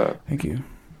 respect that. Thank you.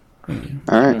 All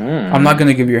right. I'm not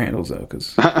gonna give your handles though,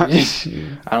 because I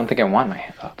don't think I want my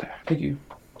hand out there. thank you.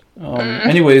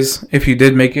 Anyways, if you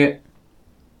did make it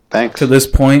Thanks. to this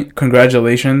point,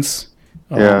 congratulations.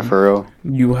 Yeah, for real.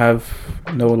 You have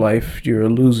no life. You're a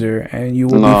loser, and you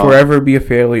will forever be a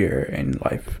failure in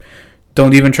life.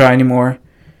 Don't even try anymore.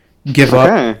 Give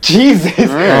up. Jesus.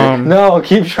 No,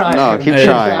 keep trying. No, keep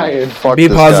trying. Fuck be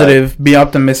this positive. guy. Be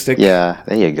optimistic. Yeah,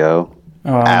 there you go.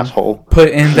 Asshole. Put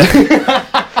in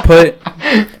that.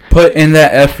 put in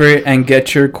that effort and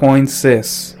get your coins,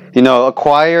 sis. You know,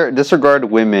 disregard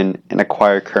women and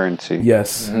acquire currency.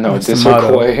 Yes. No,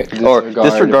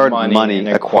 disregard money and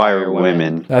acquire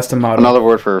women. That's the motto. Another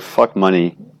word for fuck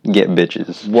money, get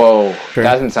bitches. Whoa, sure.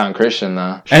 That doesn't sound Christian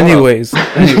though. Anyways,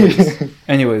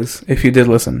 if you did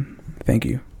listen, thank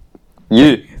you.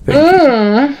 Yeah.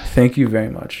 Thank you very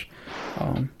much.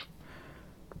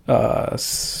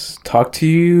 Talk to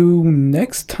you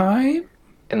next time.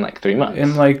 In like 3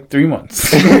 months.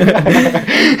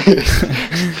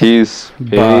 Peace.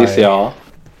 Peace, y'all.